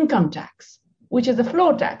an income tax, which is a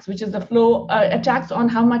floor tax, which is a tax on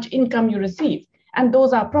how much income you receive. And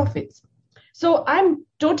those are profits. So I'm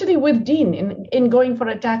totally with Dean in going for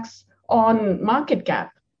a tax on market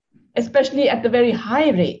cap, especially at the very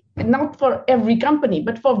high rate, not for every company,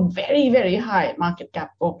 but for very, very high market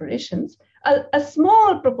cap corporations. A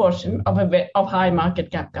small proportion of high market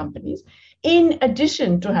cap companies, in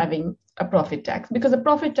addition to having a profit tax, because a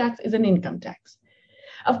profit tax is an income tax.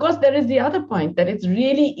 Of course, there is the other point that it's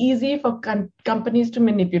really easy for companies to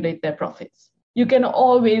manipulate their profits. You can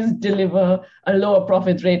always deliver a lower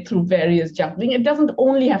profit rate through various juggling. It doesn't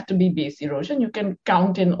only have to be base erosion. You can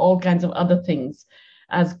count in all kinds of other things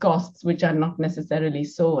as costs, which are not necessarily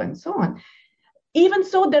so, and so on. Even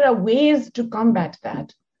so, there are ways to combat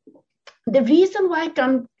that. The reason why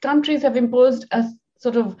countries have imposed a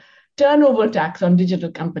sort of turnover tax on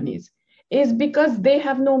digital companies is because they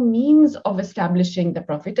have no means of establishing the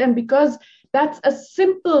profit, and because that's a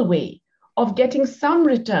simple way of getting some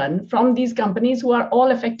return from these companies who are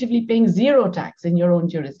all effectively paying zero tax in your own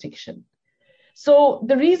jurisdiction. So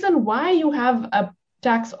the reason why you have a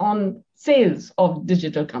tax on sales of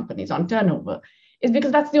digital companies, on turnover, is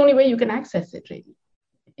because that's the only way you can access it, really.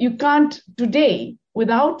 You can't today,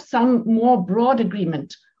 without some more broad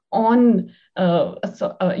agreement on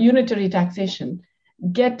a unitary taxation,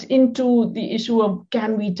 get into the issue of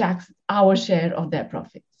can we tax our share of their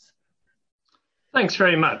profits. Thanks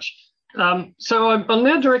very much. So I'll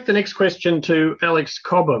now direct the next question to Alex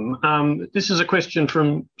Cobham. This is a question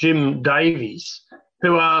from Jim Davies,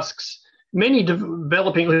 who asks, who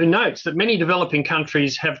notes that many developing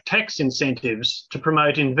countries have tax incentives to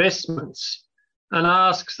promote investments, and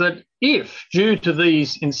asks that if, due to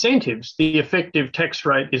these incentives, the effective tax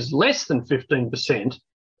rate is less than 15%,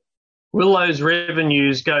 will those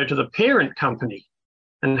revenues go to the parent company?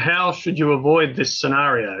 And how should you avoid this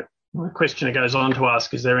scenario? The questioner goes on to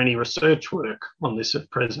ask, is there any research work on this at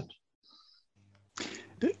present?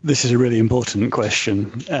 This is a really important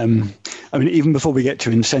question. I mean, even before we get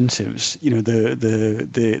to incentives,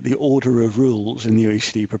 the order of rules in the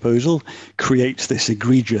OECD proposal creates this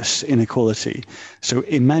egregious inequality. So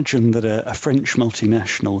imagine that a French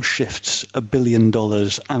multinational shifts $1 billion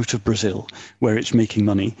out of Brazil, where it's making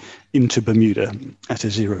money, into Bermuda at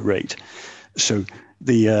a zero rate. So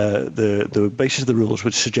the basis of the rules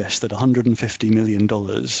would suggest that $150 million,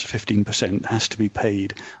 15%, has to be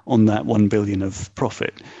paid on that $1 billion of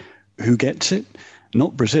profit. Who gets it?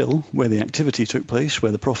 Not Brazil, where the activity took place,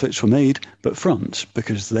 where the profits were made, but France,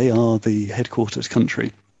 because they are the headquarters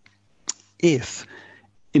country. If,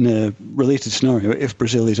 in a related scenario, if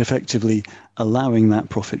Brazil is effectively allowing that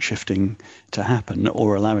profit shifting to happen,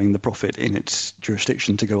 or allowing the profit in its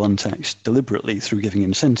jurisdiction to go untaxed deliberately through giving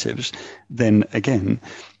incentives, then again,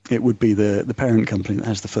 it would be the parent company that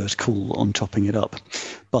has the first call on topping it up.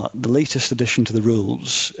 But the latest addition to the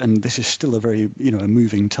rules, and this is still a very, a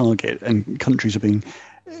moving target, and countries are being,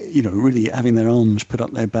 really having their arms put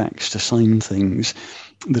up their backs to sign things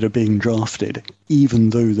that are being drafted, even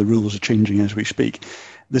though the rules are changing as we speak.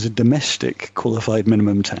 There's a domestic qualified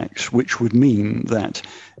minimum tax, which would mean that,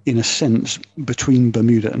 in a sense, between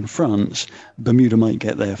Bermuda and France, Bermuda might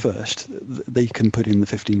get there first. They can put in the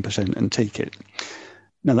 15% and take it.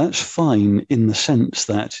 Now, that's fine in the sense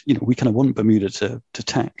that, we kind of want Bermuda to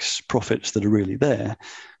tax profits that are really there.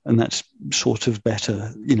 And that's sort of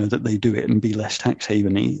better, that they do it and be less tax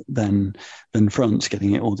haveny than France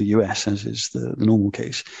getting it, or the US, as is the normal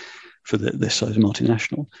case. for this size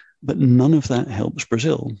multinational. But none of that helps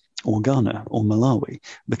Brazil or Ghana or Malawi,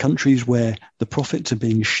 the countries where the profits are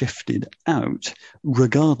being shifted out,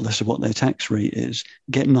 regardless of what their tax rate is,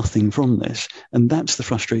 get nothing from this. And that's the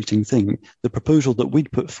frustrating thing. The proposal that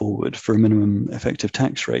we'd put forward for a minimum effective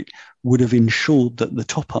tax rate would have ensured that the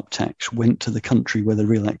top-up tax went to the country where the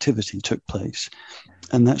real activity took place.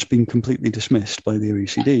 And that's been completely dismissed by the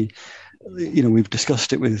OECD. You know, we've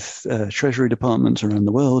discussed it with treasury departments around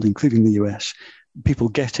the world, including the US. People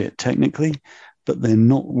get it technically, but they're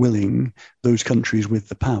not willing, those countries with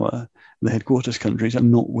the power, the headquarters countries, are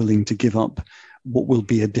not willing to give up what will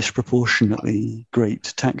be a disproportionately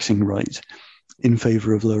great taxing right in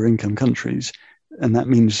favour of lower income countries. And that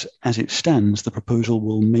means, as it stands, the proposal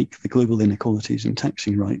will make the global inequalities in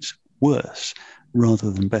taxing rights worse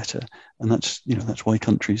rather than better. And that's why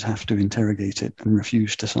countries have to interrogate it and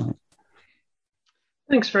refuse to sign.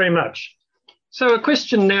 Thanks very much. So a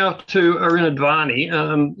question now to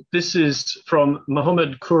Arinadvani. This is from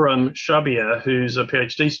Mohammed Khurram Shabia, who's a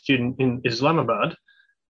PhD student in Islamabad.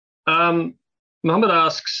 Mohammed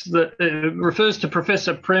asks that refers to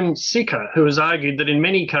Professor Prem Sikka, who has argued that in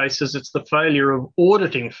many cases it's the failure of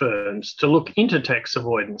auditing firms to look into tax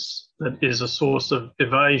avoidance that is a source of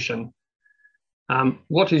evasion.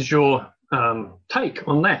 What is your take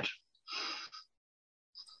on that?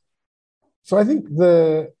 So I think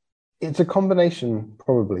it's a combination,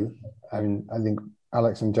 probably. I mean, I think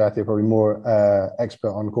Alex and Jayati are probably more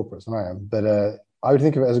expert on corporates than I am, but I would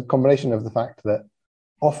think of it as a combination of the fact that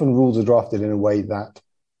often rules are drafted in a way that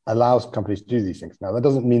allows companies to do these things. Now, that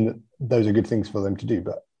doesn't mean that those are good things for them to do,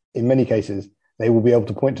 but in many cases, they will be able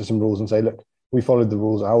to point to some rules and say, look, we followed the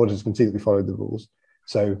rules, our auditors can see that we followed the rules,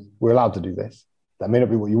 so we're allowed to do this. That may not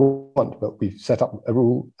be what you want, but we've set up a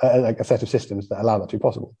rule, like a set of systems that allow that to be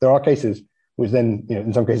possible. There are cases which then,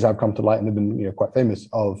 in some cases have come to light and have been, quite famous,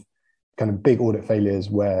 of kind of big audit failures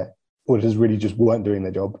where auditors really just weren't doing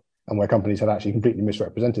their job and where companies had actually completely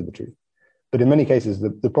misrepresented the truth. But in many cases,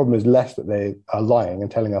 the problem is less that they are lying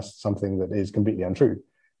and telling us something that is completely untrue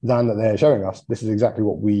than that they're showing us this is exactly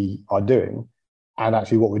what we are doing. And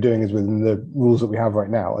actually what we're doing is within the rules that we have right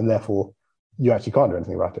now. And therefore, you actually can't do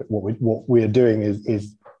anything about it. What we are doing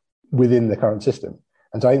is within the current system.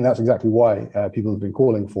 And so I think that's exactly why people have been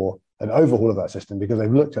calling for an overhaul of that system, because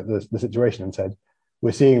they've looked at the situation and said,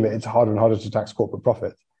 we're seeing that it's harder and harder to tax corporate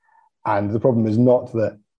profit. And the problem is not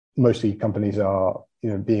that mostly companies are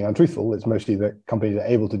being untruthful. It's mostly that companies are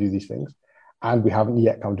able to do these things. And we haven't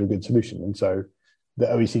yet come to a good solution. And so the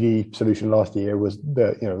OECD solution last year was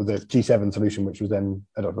the G7 solution, which was then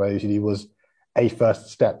adopted by the OECD, was a first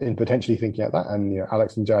step in potentially thinking at that. And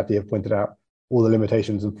Alex and Jayati have pointed out all the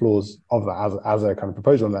limitations and flaws of that as a kind of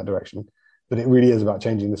proposal in that direction. But it really is about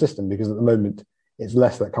changing the system, because at the moment, it's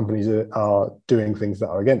less that companies are doing things that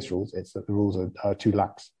are against rules. It's that the rules are too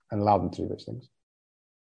lax and allow them to do those things.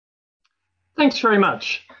 Thanks very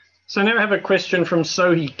much. So now I have a question from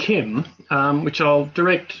Sohee Kim, which I'll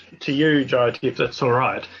direct to you, Jayati, if that's all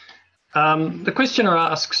right. The questioner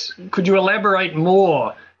asks, could you elaborate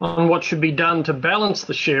more on what should be done to balance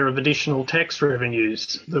the share of additional tax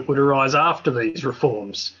revenues that would arise after these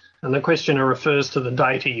reforms? And the questioner refers to the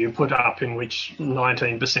data you put up, in which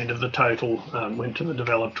 19% of the total went to the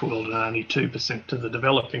developed world and only 2% to the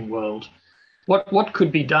developing world. What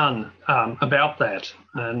could be done about that?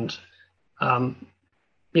 And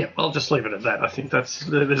I'll just leave it at that. I think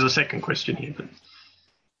there's a second question here, but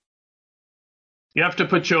you have to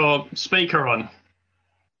put your speaker on.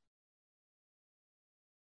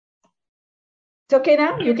 It's okay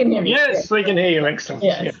now? You can hear me? Yes, we can hear you. Excellent.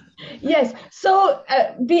 Yes. Yeah. Yes. So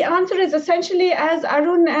the answer is essentially, as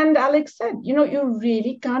Arun and Alex said, you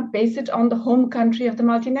really can't base it on the home country of the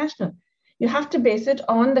multinational. You have to base it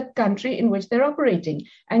on the country in which they're operating.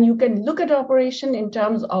 And you can look at operation in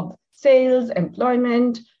terms of sales,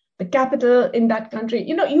 employment, the capital in that country.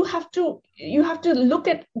 You have to look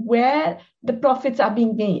at where the profits are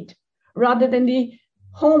being made rather than the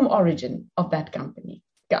home origin of that company.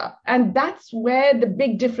 And that's where the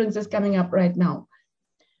big difference is coming up right now.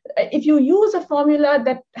 If you use a formula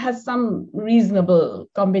that has some reasonable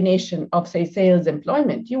combination of, say, sales,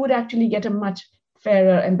 employment, you would actually get a much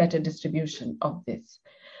fairer and better distribution of this.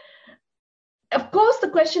 Of course, the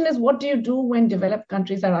question is, what do you do when developed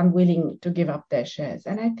countries are unwilling to give up their shares?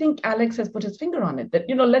 And I think Alex has put his finger on it, that,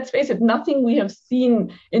 let's face it, nothing we have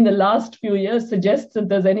seen in the last few years suggests that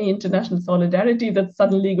there's any international solidarity that's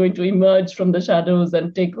suddenly going to emerge from the shadows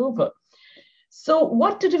and take over. So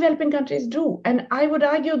what do developing countries do? And I would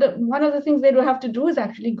argue that one of the things they will have to do is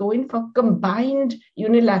actually go in for combined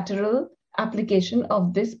unilateral application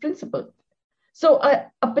of this principle. So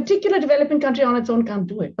a particular developing country on its own can't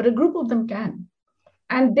do it, but a group of them can.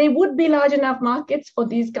 And they would be large enough markets for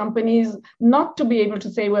these companies not to be able to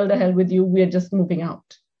say, well, the hell with you, we're just moving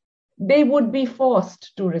out. They would be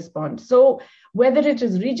forced to respond. So whether it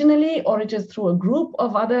is regionally or it is through a group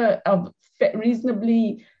of other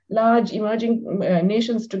reasonably large emerging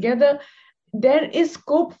nations together, there is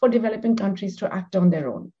scope for developing countries to act on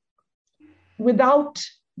their own without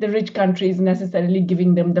the rich countries necessarily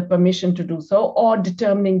giving them the permission to do so or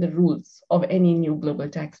determining the rules of any new global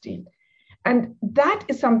tax deal. And that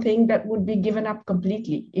is something that would be given up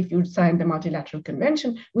completely if you sign the multilateral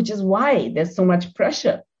convention, which is why there's so much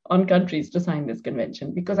pressure on countries to sign this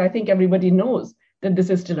convention, because I think everybody knows that this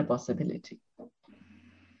is still a possibility.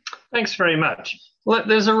 Thanks very much. Well,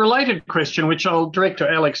 there's a related question which I'll direct to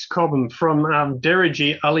Alex Cobham from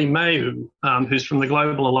Deriji Alimayu, who's from the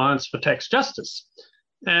Global Alliance for Tax Justice.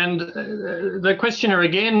 And the questioner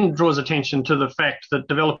again draws attention to the fact that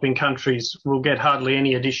developing countries will get hardly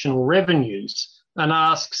any additional revenues and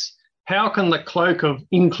asks, how can the cloak of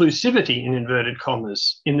inclusivity, in inverted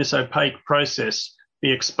commas, in this opaque process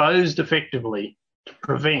be exposed effectively to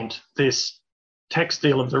prevent this tax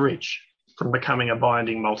deal of the rich from becoming a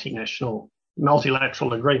binding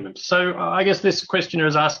multilateral agreement? So I guess this questioner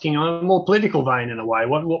is asking on a more political vein in a way.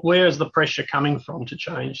 Where is the pressure coming from to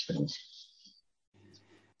change things?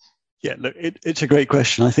 Yeah, look, it's a great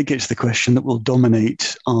question. I think it's the question that will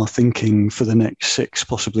dominate our thinking for the next 6,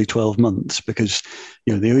 possibly 12 months, because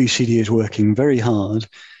the OECD is working very hard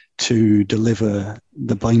to deliver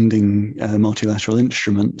the binding multilateral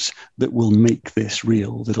instruments that will make this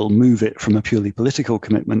real, that'll move it from a purely political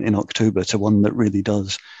commitment in October to one that really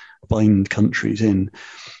does bind countries in.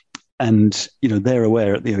 And, they're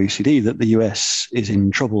aware at the OECD that the US is in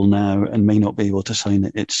trouble now and may not be able to sign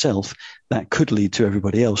it itself. That could lead to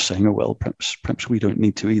everybody else saying, oh, well, perhaps we don't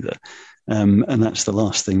need to either. And that's the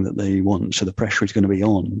last thing that they want. So the pressure is going to be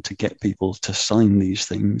on to get people to sign these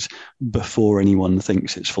things before anyone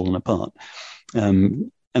thinks it's fallen apart. And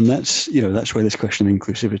that's where this question of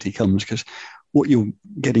inclusivity comes, because what you're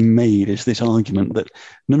getting made is this argument that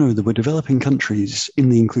no, there were developing countries in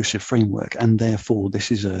the inclusive framework, and therefore this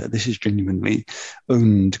is genuinely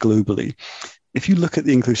owned globally. If you look at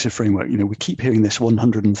the inclusive framework, we keep hearing this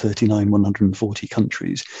 139, 140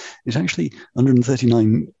 countries. It's actually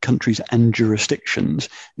 139 countries and jurisdictions.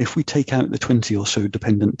 If we take out the 20 or so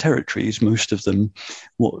dependent territories, most of them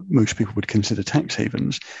what most people would consider tax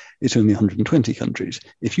havens, it's only 120 countries.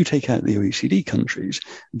 If you take out the OECD countries,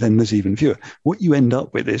 then there's even fewer. What you end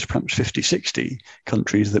up with is perhaps 50, 60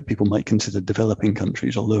 countries that people might consider developing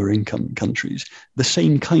countries or lower income countries. The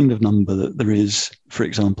same kind of number that there is, for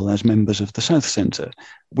example, as members of the South Centre,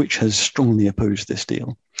 which has strongly opposed this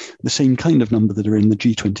deal. The same kind of number that are in the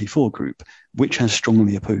G24 group, which has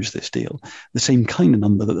strongly opposed this deal. The same kind of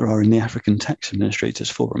number that there are in the African Tax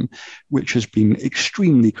Administrators Forum, which has been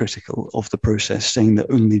extremely critical of the process, saying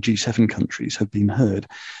that only G7 countries have been heard.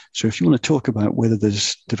 So if you want to talk about whether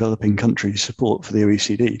there's developing countries support for the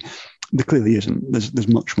OECD, there clearly isn't. There's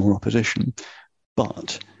much more opposition.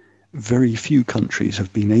 But very few countries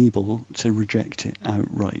have been able to reject it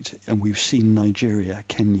outright. And we've seen Nigeria,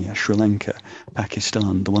 Kenya, Sri Lanka,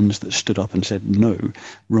 Pakistan, the ones that stood up and said no,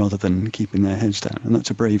 rather than keeping their heads down. And that's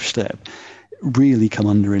a brave step. Really come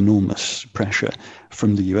under enormous pressure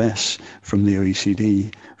from the US, from the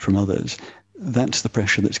OECD, from others. That's the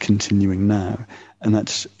pressure that's continuing now. And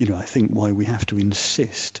that's, I think why we have to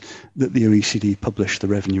insist that the OECD publish the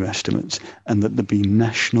revenue estimates and that there be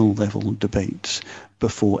national level debates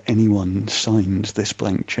before anyone signs this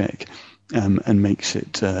blank check and makes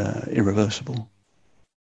it irreversible.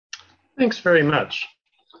 Thanks very much.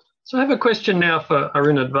 So I have a question now for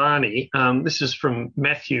Arun Advani. This is from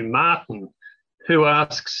Matthew Martin, who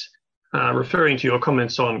asks, referring to your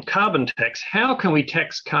comments on carbon tax, how can we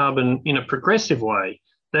tax carbon in a progressive way?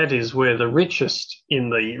 That is, where the richest in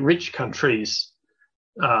the rich countries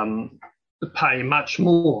pay much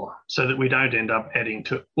more so that we don't end up adding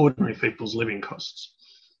to ordinary people's living costs.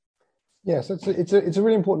 Yes, it's a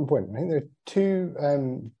really important point. I think there are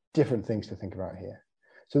two different things to think about here.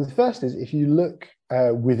 So the first is if you look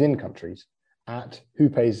within countries at who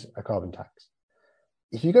pays a carbon tax.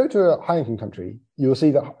 If you go to a high-income country, you will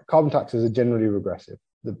see that carbon taxes are generally regressive.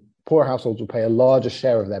 The poor households will pay a larger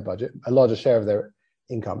share of their budget, a larger share of their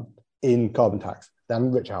income in carbon tax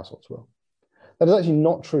than rich households will. That is actually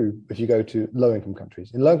not true if you go to low-income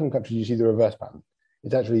countries. In low-income countries, you see the reverse pattern.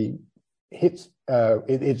 It actually hits.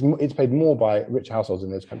 It's paid more by rich households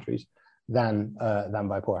in those countries than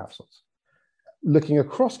by poor households. Looking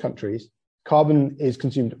across countries, carbon is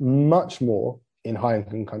consumed much more in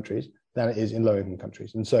high-income countries than it is in low-income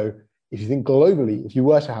countries. And so if you think globally, if you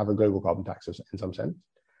were to have a global carbon tax in some sense,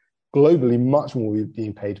 globally, much more will be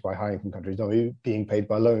being paid by high-income countries, not being paid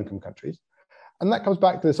by low-income countries. And that comes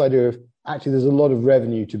back to this idea of actually there's a lot of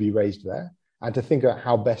revenue to be raised there and to think about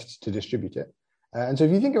how best to distribute it. And so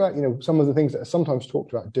if you think about, some of the things that are sometimes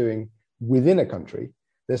talked about doing within a country,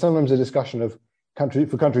 there's sometimes a discussion of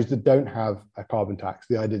for countries that don't have a carbon tax,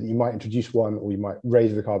 the idea that you might introduce one or you might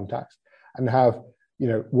raise the carbon tax and have,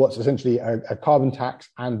 what's essentially a carbon tax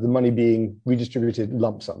and the money being redistributed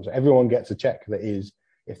lump sum. So everyone gets a check that is,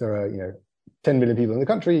 if there are, 10 million people in the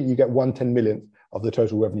country, you get 1/10 millionth of the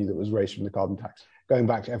total revenue that was raised from the carbon tax going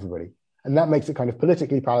back to everybody. And that makes it kind of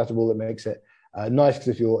politically palatable. It makes it nice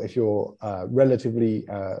because if you're relatively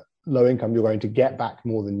low income, you're going to get back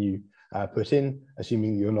more than you put in,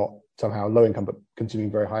 assuming you're not somehow low income but consuming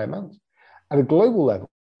very high amounts. At a global level,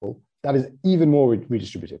 that is even more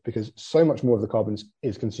redistributive because so much more of the carbon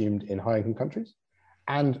is consumed in high income countries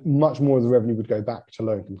and much more of the revenue would go back to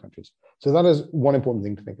low income countries. So that is one important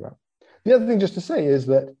thing to think about. The other thing just to say is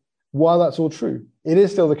that while that's all true, it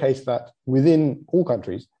is still the case that within all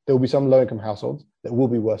countries, there will be some low income households that will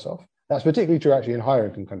be worse off. That's particularly true actually in higher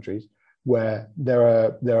income countries where there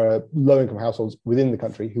are low income households within the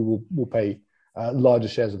country who will pay larger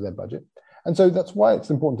shares of their budget. And so that's why it's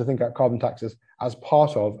important to think about carbon taxes as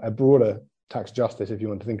part of a broader tax justice, if you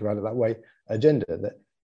want to think about it that way, agenda, that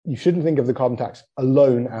you shouldn't think of the carbon tax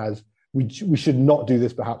alone as we should not do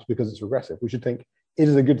this perhaps because it's regressive. We should think it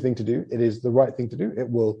is a good thing to do. It is the right thing to do. It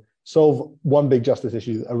will solve one big justice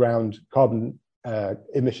issue around carbon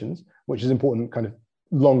emissions, which is important kind of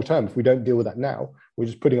long term. If we don't deal with that now, we're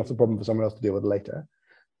just putting off the problem for someone else to deal with later.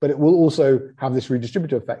 But it will also have this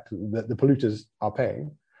redistributive effect that the polluters are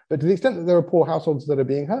paying. But to the extent that there are poor households that are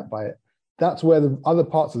being hurt by it, that's where the other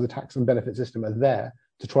parts of the tax and benefit system are there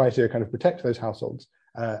to try to kind of protect those households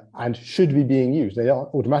and should be being used. They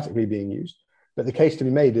aren't automatically being used, but the case to be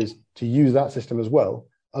made is to use that system as well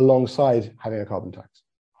alongside having a carbon tax.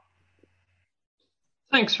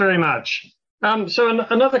 Thanks very much. So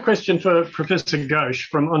another question for Professor Ghosh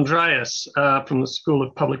from Andreas from the School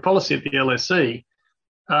of Public Policy at the LSE,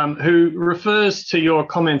 who refers to your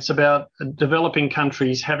comments about developing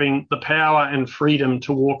countries having the power and freedom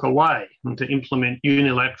to walk away and to implement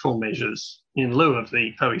unilateral measures in lieu of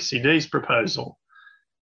the OECD's proposal.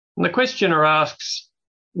 And the questioner asks,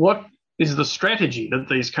 what is the strategy that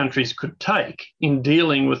these countries could take in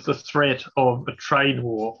dealing with the threat of a trade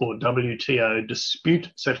war or WTO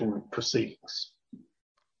dispute settlement proceedings?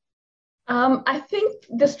 I think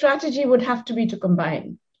the strategy would have to be to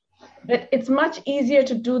combine. But it's much easier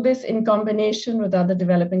to do this in combination with other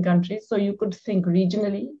developing countries. So you could think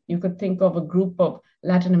regionally, you could think of a group of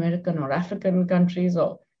Latin American or African countries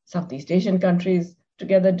or Southeast Asian countries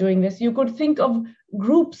together doing this. You could think of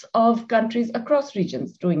groups of countries across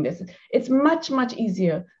regions doing this. It's much, much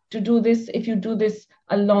easier to do this if you do this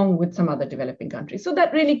along with some other developing countries. So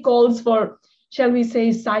that really calls for, shall we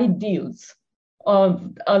say, side deals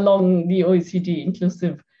along the OECD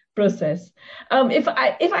inclusive process. If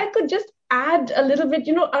I could just add a little bit,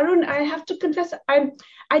 Arun, I have to confess,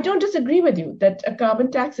 I don't disagree with you that a carbon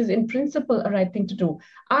tax is in principle a right thing to do.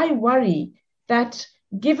 I worry that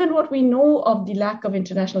given what we know of the lack of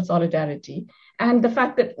international solidarity and the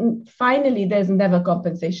fact that finally there's never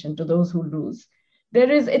compensation to those who lose,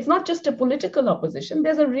 it's not just a political opposition,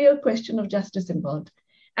 there's a real question of justice involved.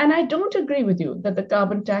 And I don't agree with you that the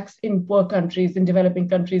carbon tax in poor countries, in developing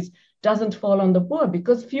countries, doesn't fall on the poor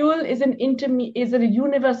because fuel is a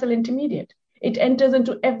universal intermediate. It enters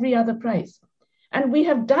into every other price. And we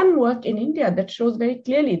have done work in India that shows very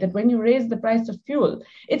clearly that when you raise the price of fuel,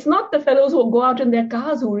 it's not the fellows who go out in their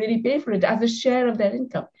cars who really pay for it as a share of their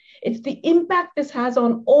income. It's the impact this has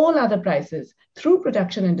on all other prices through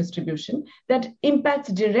production and distribution that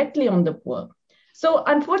impacts directly on the poor. So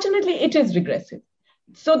unfortunately, it is regressive.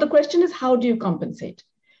 So the question is, how do you compensate?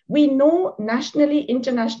 We know nationally,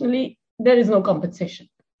 internationally, there is no compensation.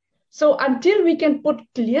 So until we can put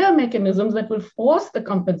clear mechanisms that will force the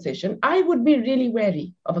compensation, I would be really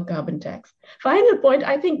wary of a carbon tax. Final point,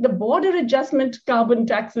 I think the border adjustment carbon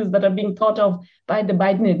taxes that are being thought of by the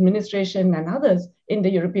Biden administration and others in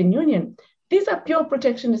the European Union, these are pure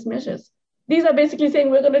protectionist measures. These are basically saying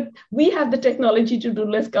we have the technology to do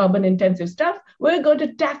less carbon intensive stuff. We're going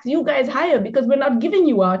to tax you guys higher because we're not giving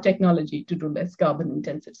you our technology to do less carbon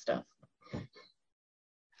intensive stuff.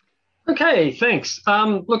 Okay, thanks.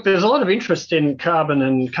 Look, there's a lot of interest in carbon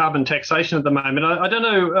and carbon taxation at the moment. I don't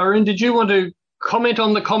know, Arun, did you want to comment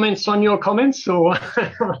on the comments on your comments? Or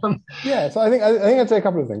Yeah, so I think I'd say a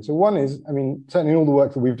couple of things. So one is, certainly in all the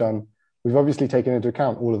work that we've done, we've obviously taken into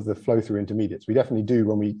account all of the flow-through intermediates. We definitely do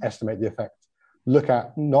when we estimate the effect look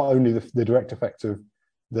at not only the direct effects of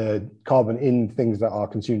the carbon in things that are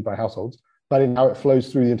consumed by households, but in how it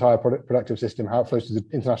flows through the entire productive system, how it flows through the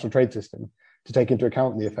international trade system, to take into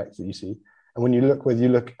account the effects that you see. And when you look, whether you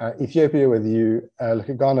look at Ethiopia, whether you look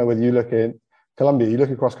at Ghana, whether you look at Colombia, you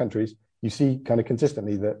look across countries, you see kind of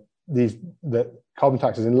consistently that carbon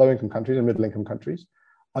taxes in low-income countries and middle-income countries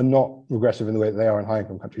are not regressive in the way that they are in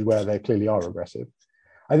high-income countries, where they clearly are regressive.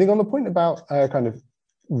 I think on the point about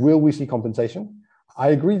will we see compensation, I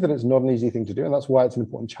agree that it's not an easy thing to do, and that's why it's an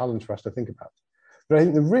important challenge for us to think about. But I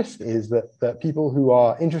think the risk is that people who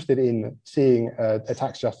are interested in seeing a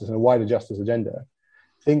tax justice and a wider justice agenda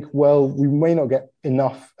think, well, we may not get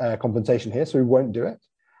enough compensation here, so we won't do it,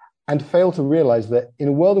 and fail to realize that in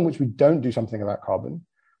a world in which we don't do something about carbon,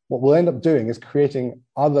 what we'll end up doing is creating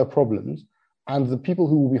other problems, and the people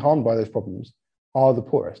who will be harmed by those problems are the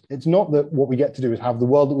poorest. It's not that what we get to do is have the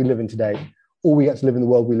world that we live in today, or we get to live in the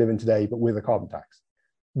world we live in today, but with a carbon tax.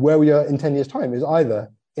 Where we are in 10 years' time is either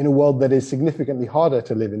in a world that is significantly harder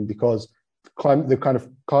to live in because the kind of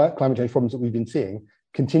climate change problems that we've been seeing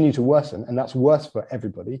continue to worsen, and that's worse for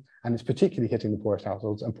everybody, and it's particularly hitting the poorest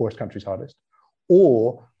households and poorest countries hardest.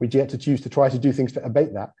 Or we get to choose to try to do things to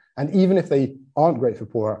abate that, and even if they aren't great for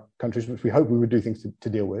poorer countries, which we hope we would do things to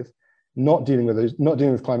deal with, not dealing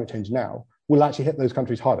with climate change now will actually hit those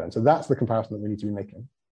countries harder. And so that's the comparison that we need to be making.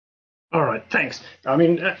 All right, thanks. I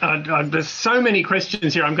mean, there's so many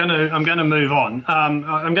questions here. I'm going to move on.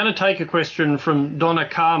 I'm going to take a question from Donna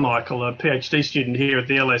Carmichael, a PhD student here at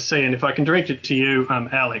the LSE, and if I can direct it to you,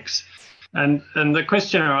 Alex. And the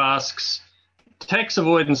questioner asks, tax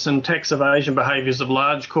avoidance and tax evasion behaviours of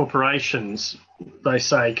large corporations, they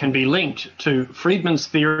say, can be linked to Friedman's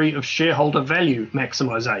theory of shareholder value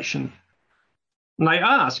maximisation. And they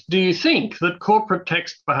ask, do you think that corporate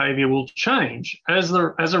tax behaviour will change as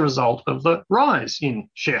a result of the rise in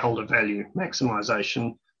shareholder value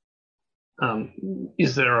maximisation?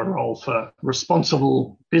 Is there a role for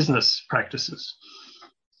responsible business practices?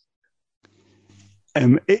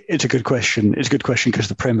 It's a good question. It's a good question because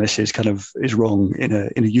the premise is wrong in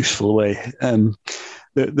a useful way.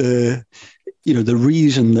 The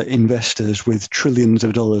reason that investors with trillions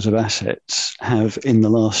of dollars of assets have, in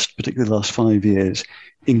particularly the last 5 years,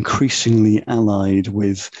 increasingly allied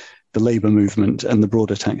with the labour movement and the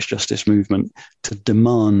broader tax justice movement to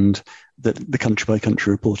demand that the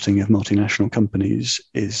country-by-country reporting of multinational companies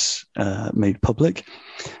is made public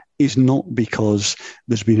is not because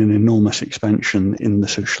there's been an enormous expansion in the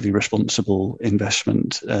socially responsible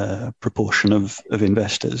investment proportion of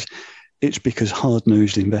investors. It's because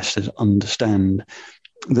hard-nosed investors understand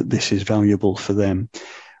that this is valuable for them.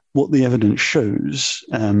 What the evidence shows,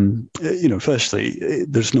 firstly,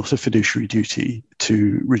 there's not a fiduciary duty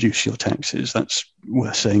to reduce your taxes. That's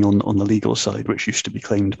worth saying on the legal side, which used to be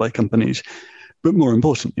claimed by companies. But more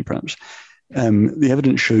importantly, perhaps, the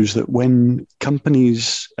evidence shows that when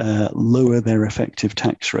companies lower their effective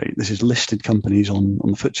tax rate, this is listed companies on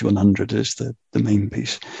the FTSE 100 as the main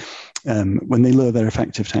piece, when they lower their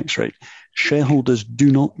effective tax rate, shareholders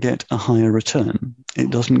do not get a higher return. It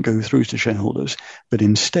doesn't go through to shareholders, but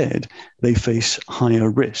instead they face higher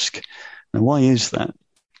risk. Now, why is that?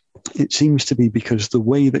 It seems to be because the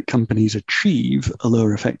way that companies achieve a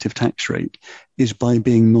lower effective tax rate is by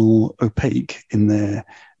being more opaque in their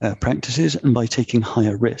practices and by taking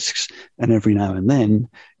higher risks. And every now and then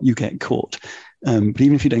you get caught. But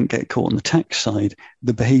even if you don't get caught on the tax side,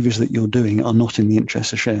 the behaviours that you're doing are not in the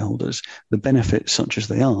interest of shareholders. The benefits, such as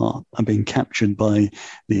they are being captured by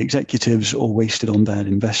the executives or wasted on bad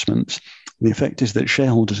investments. The effect is that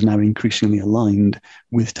shareholders are now increasingly aligned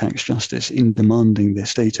with tax justice in demanding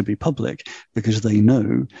this data be public because they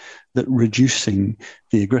know that reducing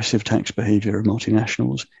the aggressive tax behaviour of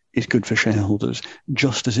multinationals is good for shareholders,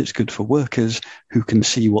 just as it's good for workers who can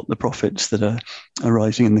see what the profits that are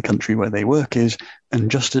arising in the country where they work is, and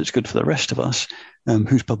just as it's good for the rest of us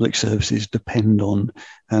whose public services depend on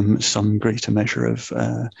some greater measure of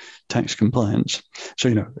tax compliance.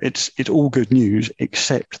 So, it's all good news,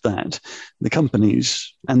 except that the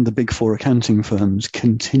companies and the big four accounting firms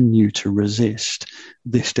continue to resist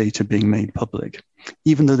this data being made public.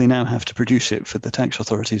 Even though they now have to produce it for the tax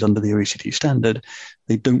authorities under the OECD standard,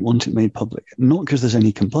 they don't want it made public. Not because there's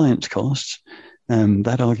any compliance costs,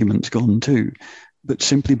 that argument's gone too, but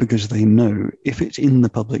simply because they know if it's in the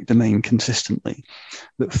public domain consistently,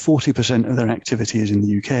 that 40% of their activity is in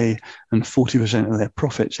the UK and 40% of their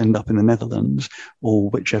profits end up in the Netherlands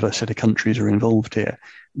or whichever set of countries are involved here,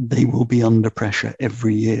 they will be under pressure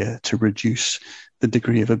every year to reduce the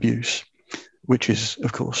degree of abuse, which is,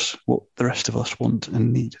 of course, what the rest of us want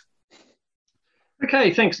and need.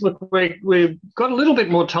 Okay, thanks. Look, we've got a little bit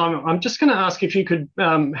more time. I'm just going to ask if you could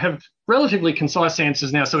have relatively concise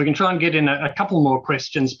answers now so we can try and get in a couple more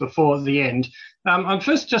questions before the end.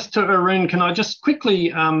 First, just to Arun, can I just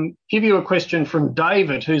quickly give you a question from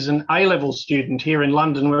David, who's an A-level student here in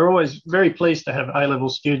London. We're always very pleased to have A-level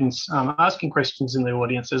students asking questions in the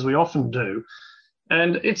audience, as we often do.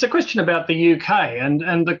 And it's a question about the UK, and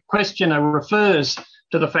the questioner refers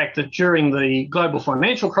to the fact that during the global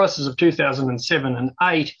financial crisis of 2007 and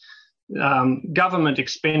 8, government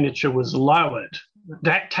expenditure was lowered.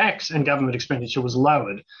 Tax and government expenditure was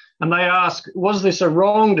lowered. And they ask, was this a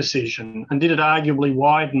wrong decision? And did it arguably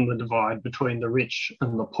widen the divide between the rich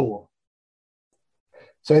and the poor?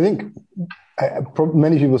 So I think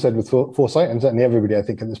many people said with foresight, and certainly everybody, I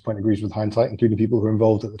think, at this point agrees with hindsight, including people who were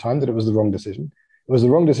involved at the time, that it was the wrong decision. It was the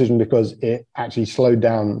wrong decision because it actually slowed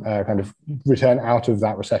down kind of return out of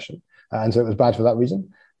that recession. And so it was bad for that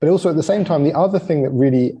reason. But also at the same time, the other thing that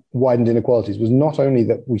really widened inequalities was not only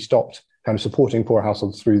that we stopped kind of supporting poor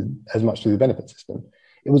households through the benefit system,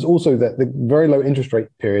 it was also that the very low interest rate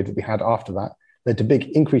period that we had after that led to big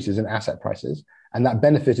increases in asset prices. And that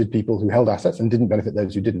benefited people who held assets and didn't benefit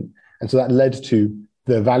those who didn't. And so that led to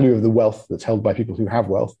the value of the wealth that's held by people who have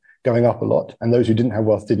wealth going up a lot. And those who didn't have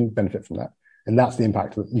wealth didn't benefit from that. And that's the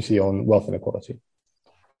impact that you see on wealth inequality.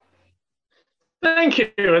 Thank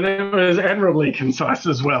you. And it was admirably concise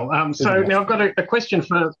as well. So now I've got a question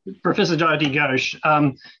for Professor Jayati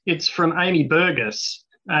Ghosh. It's from Amy Burgess.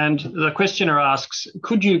 And the questioner asks,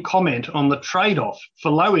 could you comment on the trade-off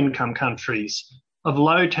for low-income countries of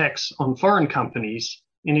low tax on foreign companies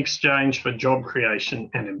in exchange for job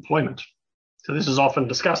creation and employment? So this is often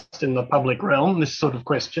discussed in the public realm, this sort of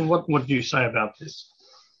question. What do you say about this?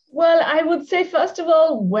 Well, I would say, first of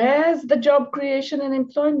all, where's the job creation and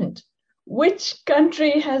employment? Which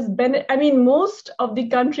country has been, most of the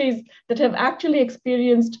countries that have actually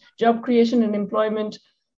experienced job creation and employment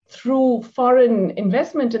through foreign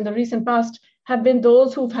investment in the recent past have been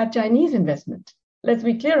those who've had Chinese investment. Let's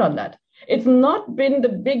be clear on that. It's not been the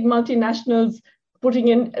big multinationals putting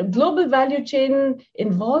in. Global value chain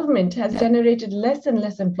involvement has generated less and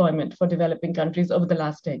less employment for developing countries over the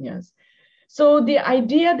last 10 years. So the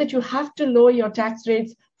idea that you have to lower your tax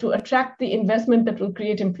rates to attract the investment that will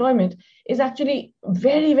create employment is actually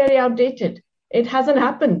very, very outdated. It hasn't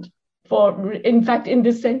happened in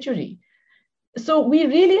this century. So we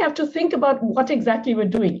really have to think about what exactly we're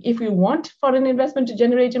doing. If we want foreign investment to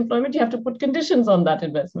generate employment, you have to put conditions on that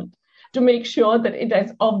investment to make sure that it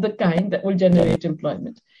is of the kind that will generate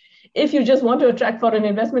employment. If you just want to attract foreign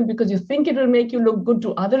investment because you think it will make you look good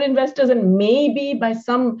to other investors and maybe by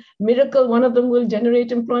some miracle one of them will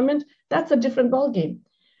generate employment, that's a different ballgame.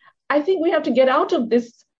 I think we have to get out of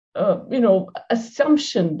this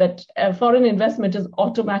assumption that foreign investment is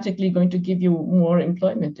automatically going to give you more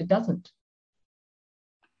employment. It doesn't.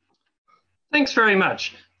 Thanks very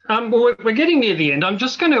much. Well, we're getting near the end. I'm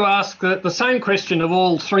just going to ask the same question of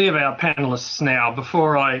all three of our panelists now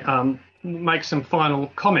before I make some final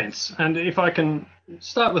comments. And if I can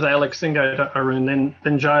start with Alex, then go to Arun, then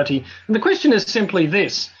Jayati. And the question is simply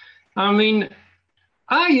this.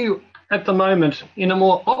 Are you at the moment in a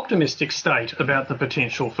more optimistic state about the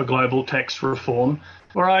potential for global tax reform,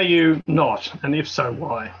 or are you not? And if so,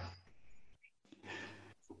 why?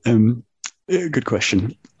 Good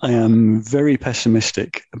question. I am very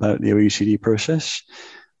pessimistic about the OECD process,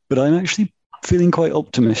 but I'm actually feeling quite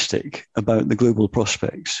optimistic about the global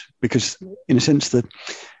prospects because, in a sense, the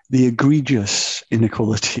egregious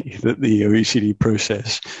inequality that the OECD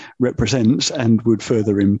process represents and would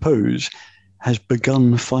further impose has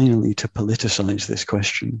begun finally to politicize this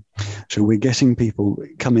question. So we're getting people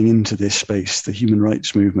coming into this space, the human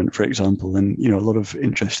rights movement, for example, and a lot of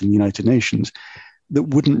interest in the United Nations, that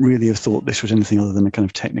wouldn't really have thought this was anything other than a kind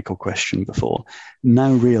of technical question before,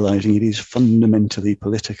 now realizing it is fundamentally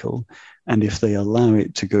political. And if they allow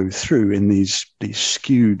it to go through in these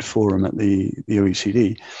skewed forum at the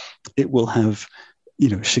OECD, it will have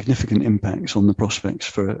significant impacts on the prospects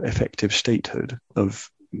for effective statehood of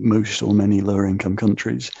most or many lower income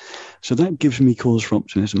countries. So that gives me cause for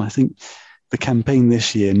optimism. I think the campaign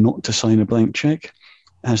this year not to sign a blank check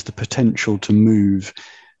has the potential to move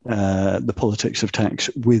the politics of tax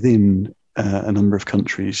within a number of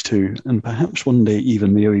countries too. And perhaps one day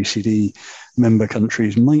even the OECD member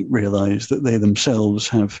countries might realize that they themselves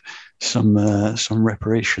have some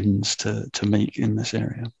reparations to make in this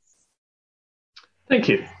area. Thank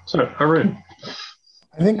you. So, Arun.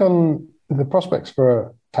 I think on the prospects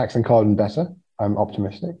for taxing carbon better, I'm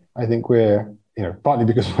optimistic. I think we're, partly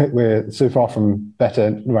because we're so far from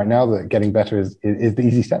better right now that getting better is the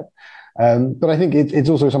easy step. But I think it's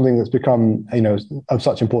also something that's become, of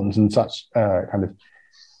such importance and such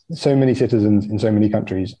so many citizens in so many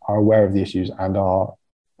countries are aware of the issues and are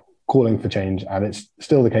calling for change. And it's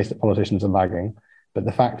still the case that politicians are lagging. But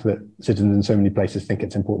the fact that citizens in so many places think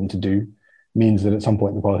it's important to do means that at some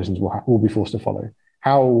point the politicians will be forced to follow.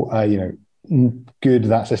 How good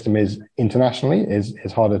that system is internationally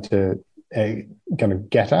is harder to kind of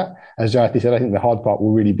get at. As Jayati said, I think the hard part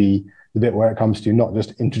will really be the bit where it comes to not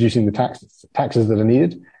just introducing the taxes that are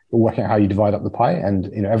needed, but working out how you divide up the pie. And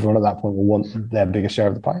everyone at that point will want their biggest share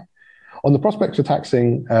of the pie. On the prospects of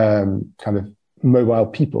taxing kind of mobile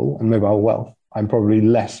people and mobile wealth, I'm probably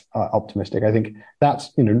less optimistic. I think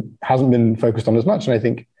that's hasn't been focused on as much, and I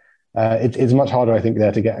think it's much harder, I think,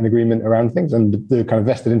 there to get an agreement around things, and the kind of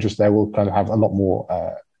vested interest there will kind of have a lot more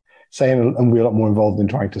say and be a lot more involved in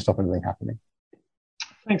trying to stop anything happening.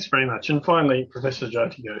 Thanks very much. And finally, Professor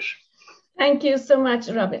Jayati Ghosh. Thank you so much,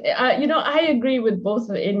 Robin. I agree with both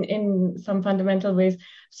in some fundamental ways.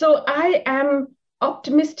 So I am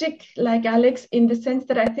optimistic, like Alex, in the sense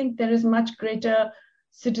that I think there is much greater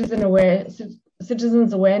citizens'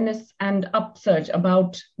 awareness and upsurge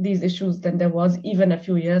about these issues than there was even a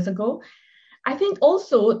few years ago. I think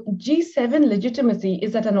also G7 legitimacy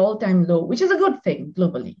is at an all-time low, which is a good thing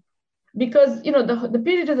globally, because the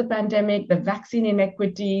period of the pandemic, the vaccine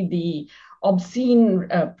inequity, the obscene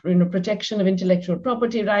protection of intellectual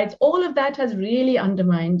property rights, all of that has really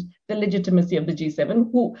undermined the legitimacy of the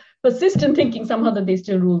G7, who persist in thinking somehow that they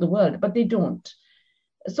still rule the world, but they don't.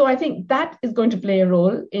 So I think that is going to play a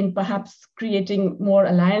role in perhaps creating more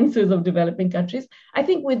alliances of developing countries. I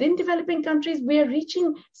think within developing countries, we are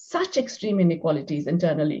reaching such extreme inequalities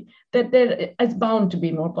internally that there is bound to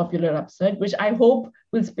be more popular upsurge, which I hope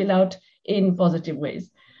will spill out in positive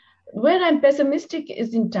ways. Where I'm pessimistic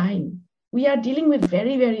is in time. We are dealing with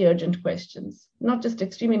very, very urgent questions, not just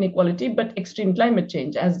extreme inequality, but extreme climate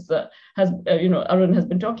change, as Arun has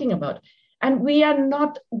been talking about. And we are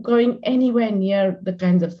not going anywhere near the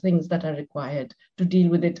kinds of things that are required to deal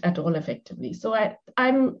with it at all effectively. So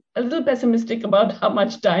I'm a little pessimistic about how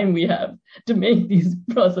much time we have to make these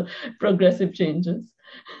progressive changes.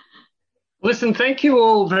 Listen, thank you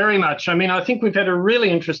all very much. I mean, I think we've had a really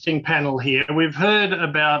interesting panel here. We've heard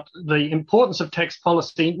about the importance of tax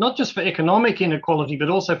policy, not just for economic inequality, but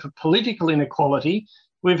also for political inequality.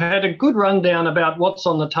 We've had a good rundown about what's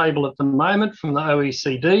on the table at the moment from the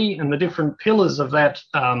OECD and the different pillars of that,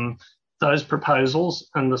 those proposals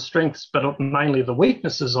and the strengths, but mainly the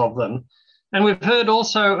weaknesses of them. And we've heard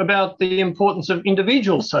also about the importance of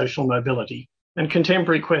individual social mobility and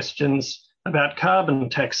contemporary questions about carbon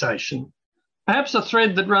taxation. Perhaps a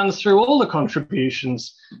thread that runs through all the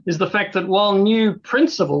contributions is the fact that while new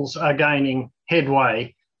principles are gaining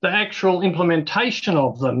headway, the actual implementation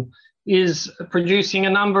of them is producing a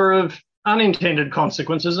number of unintended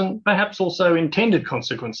consequences and perhaps also intended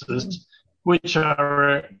consequences, which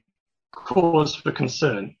are a cause for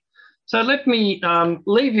concern. So let me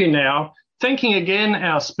leave you now, thanking again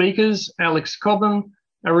our speakers, Alex Cobham,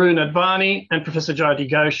 Arun Advani and Professor Jayati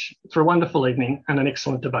Ghosh, for a wonderful evening and an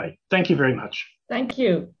excellent debate. Thank you very much. Thank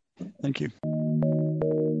you. Thank you.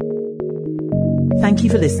 Thank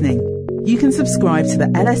you for listening. You can subscribe to the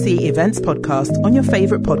LSE Events podcast on your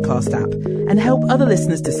favourite podcast app and help other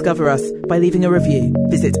listeners discover us by leaving a review.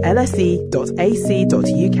 Visit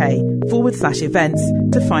lse.ac.uk/events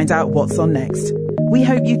to find out what's on next. We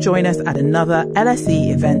hope you join us at another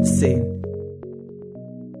LSE event soon.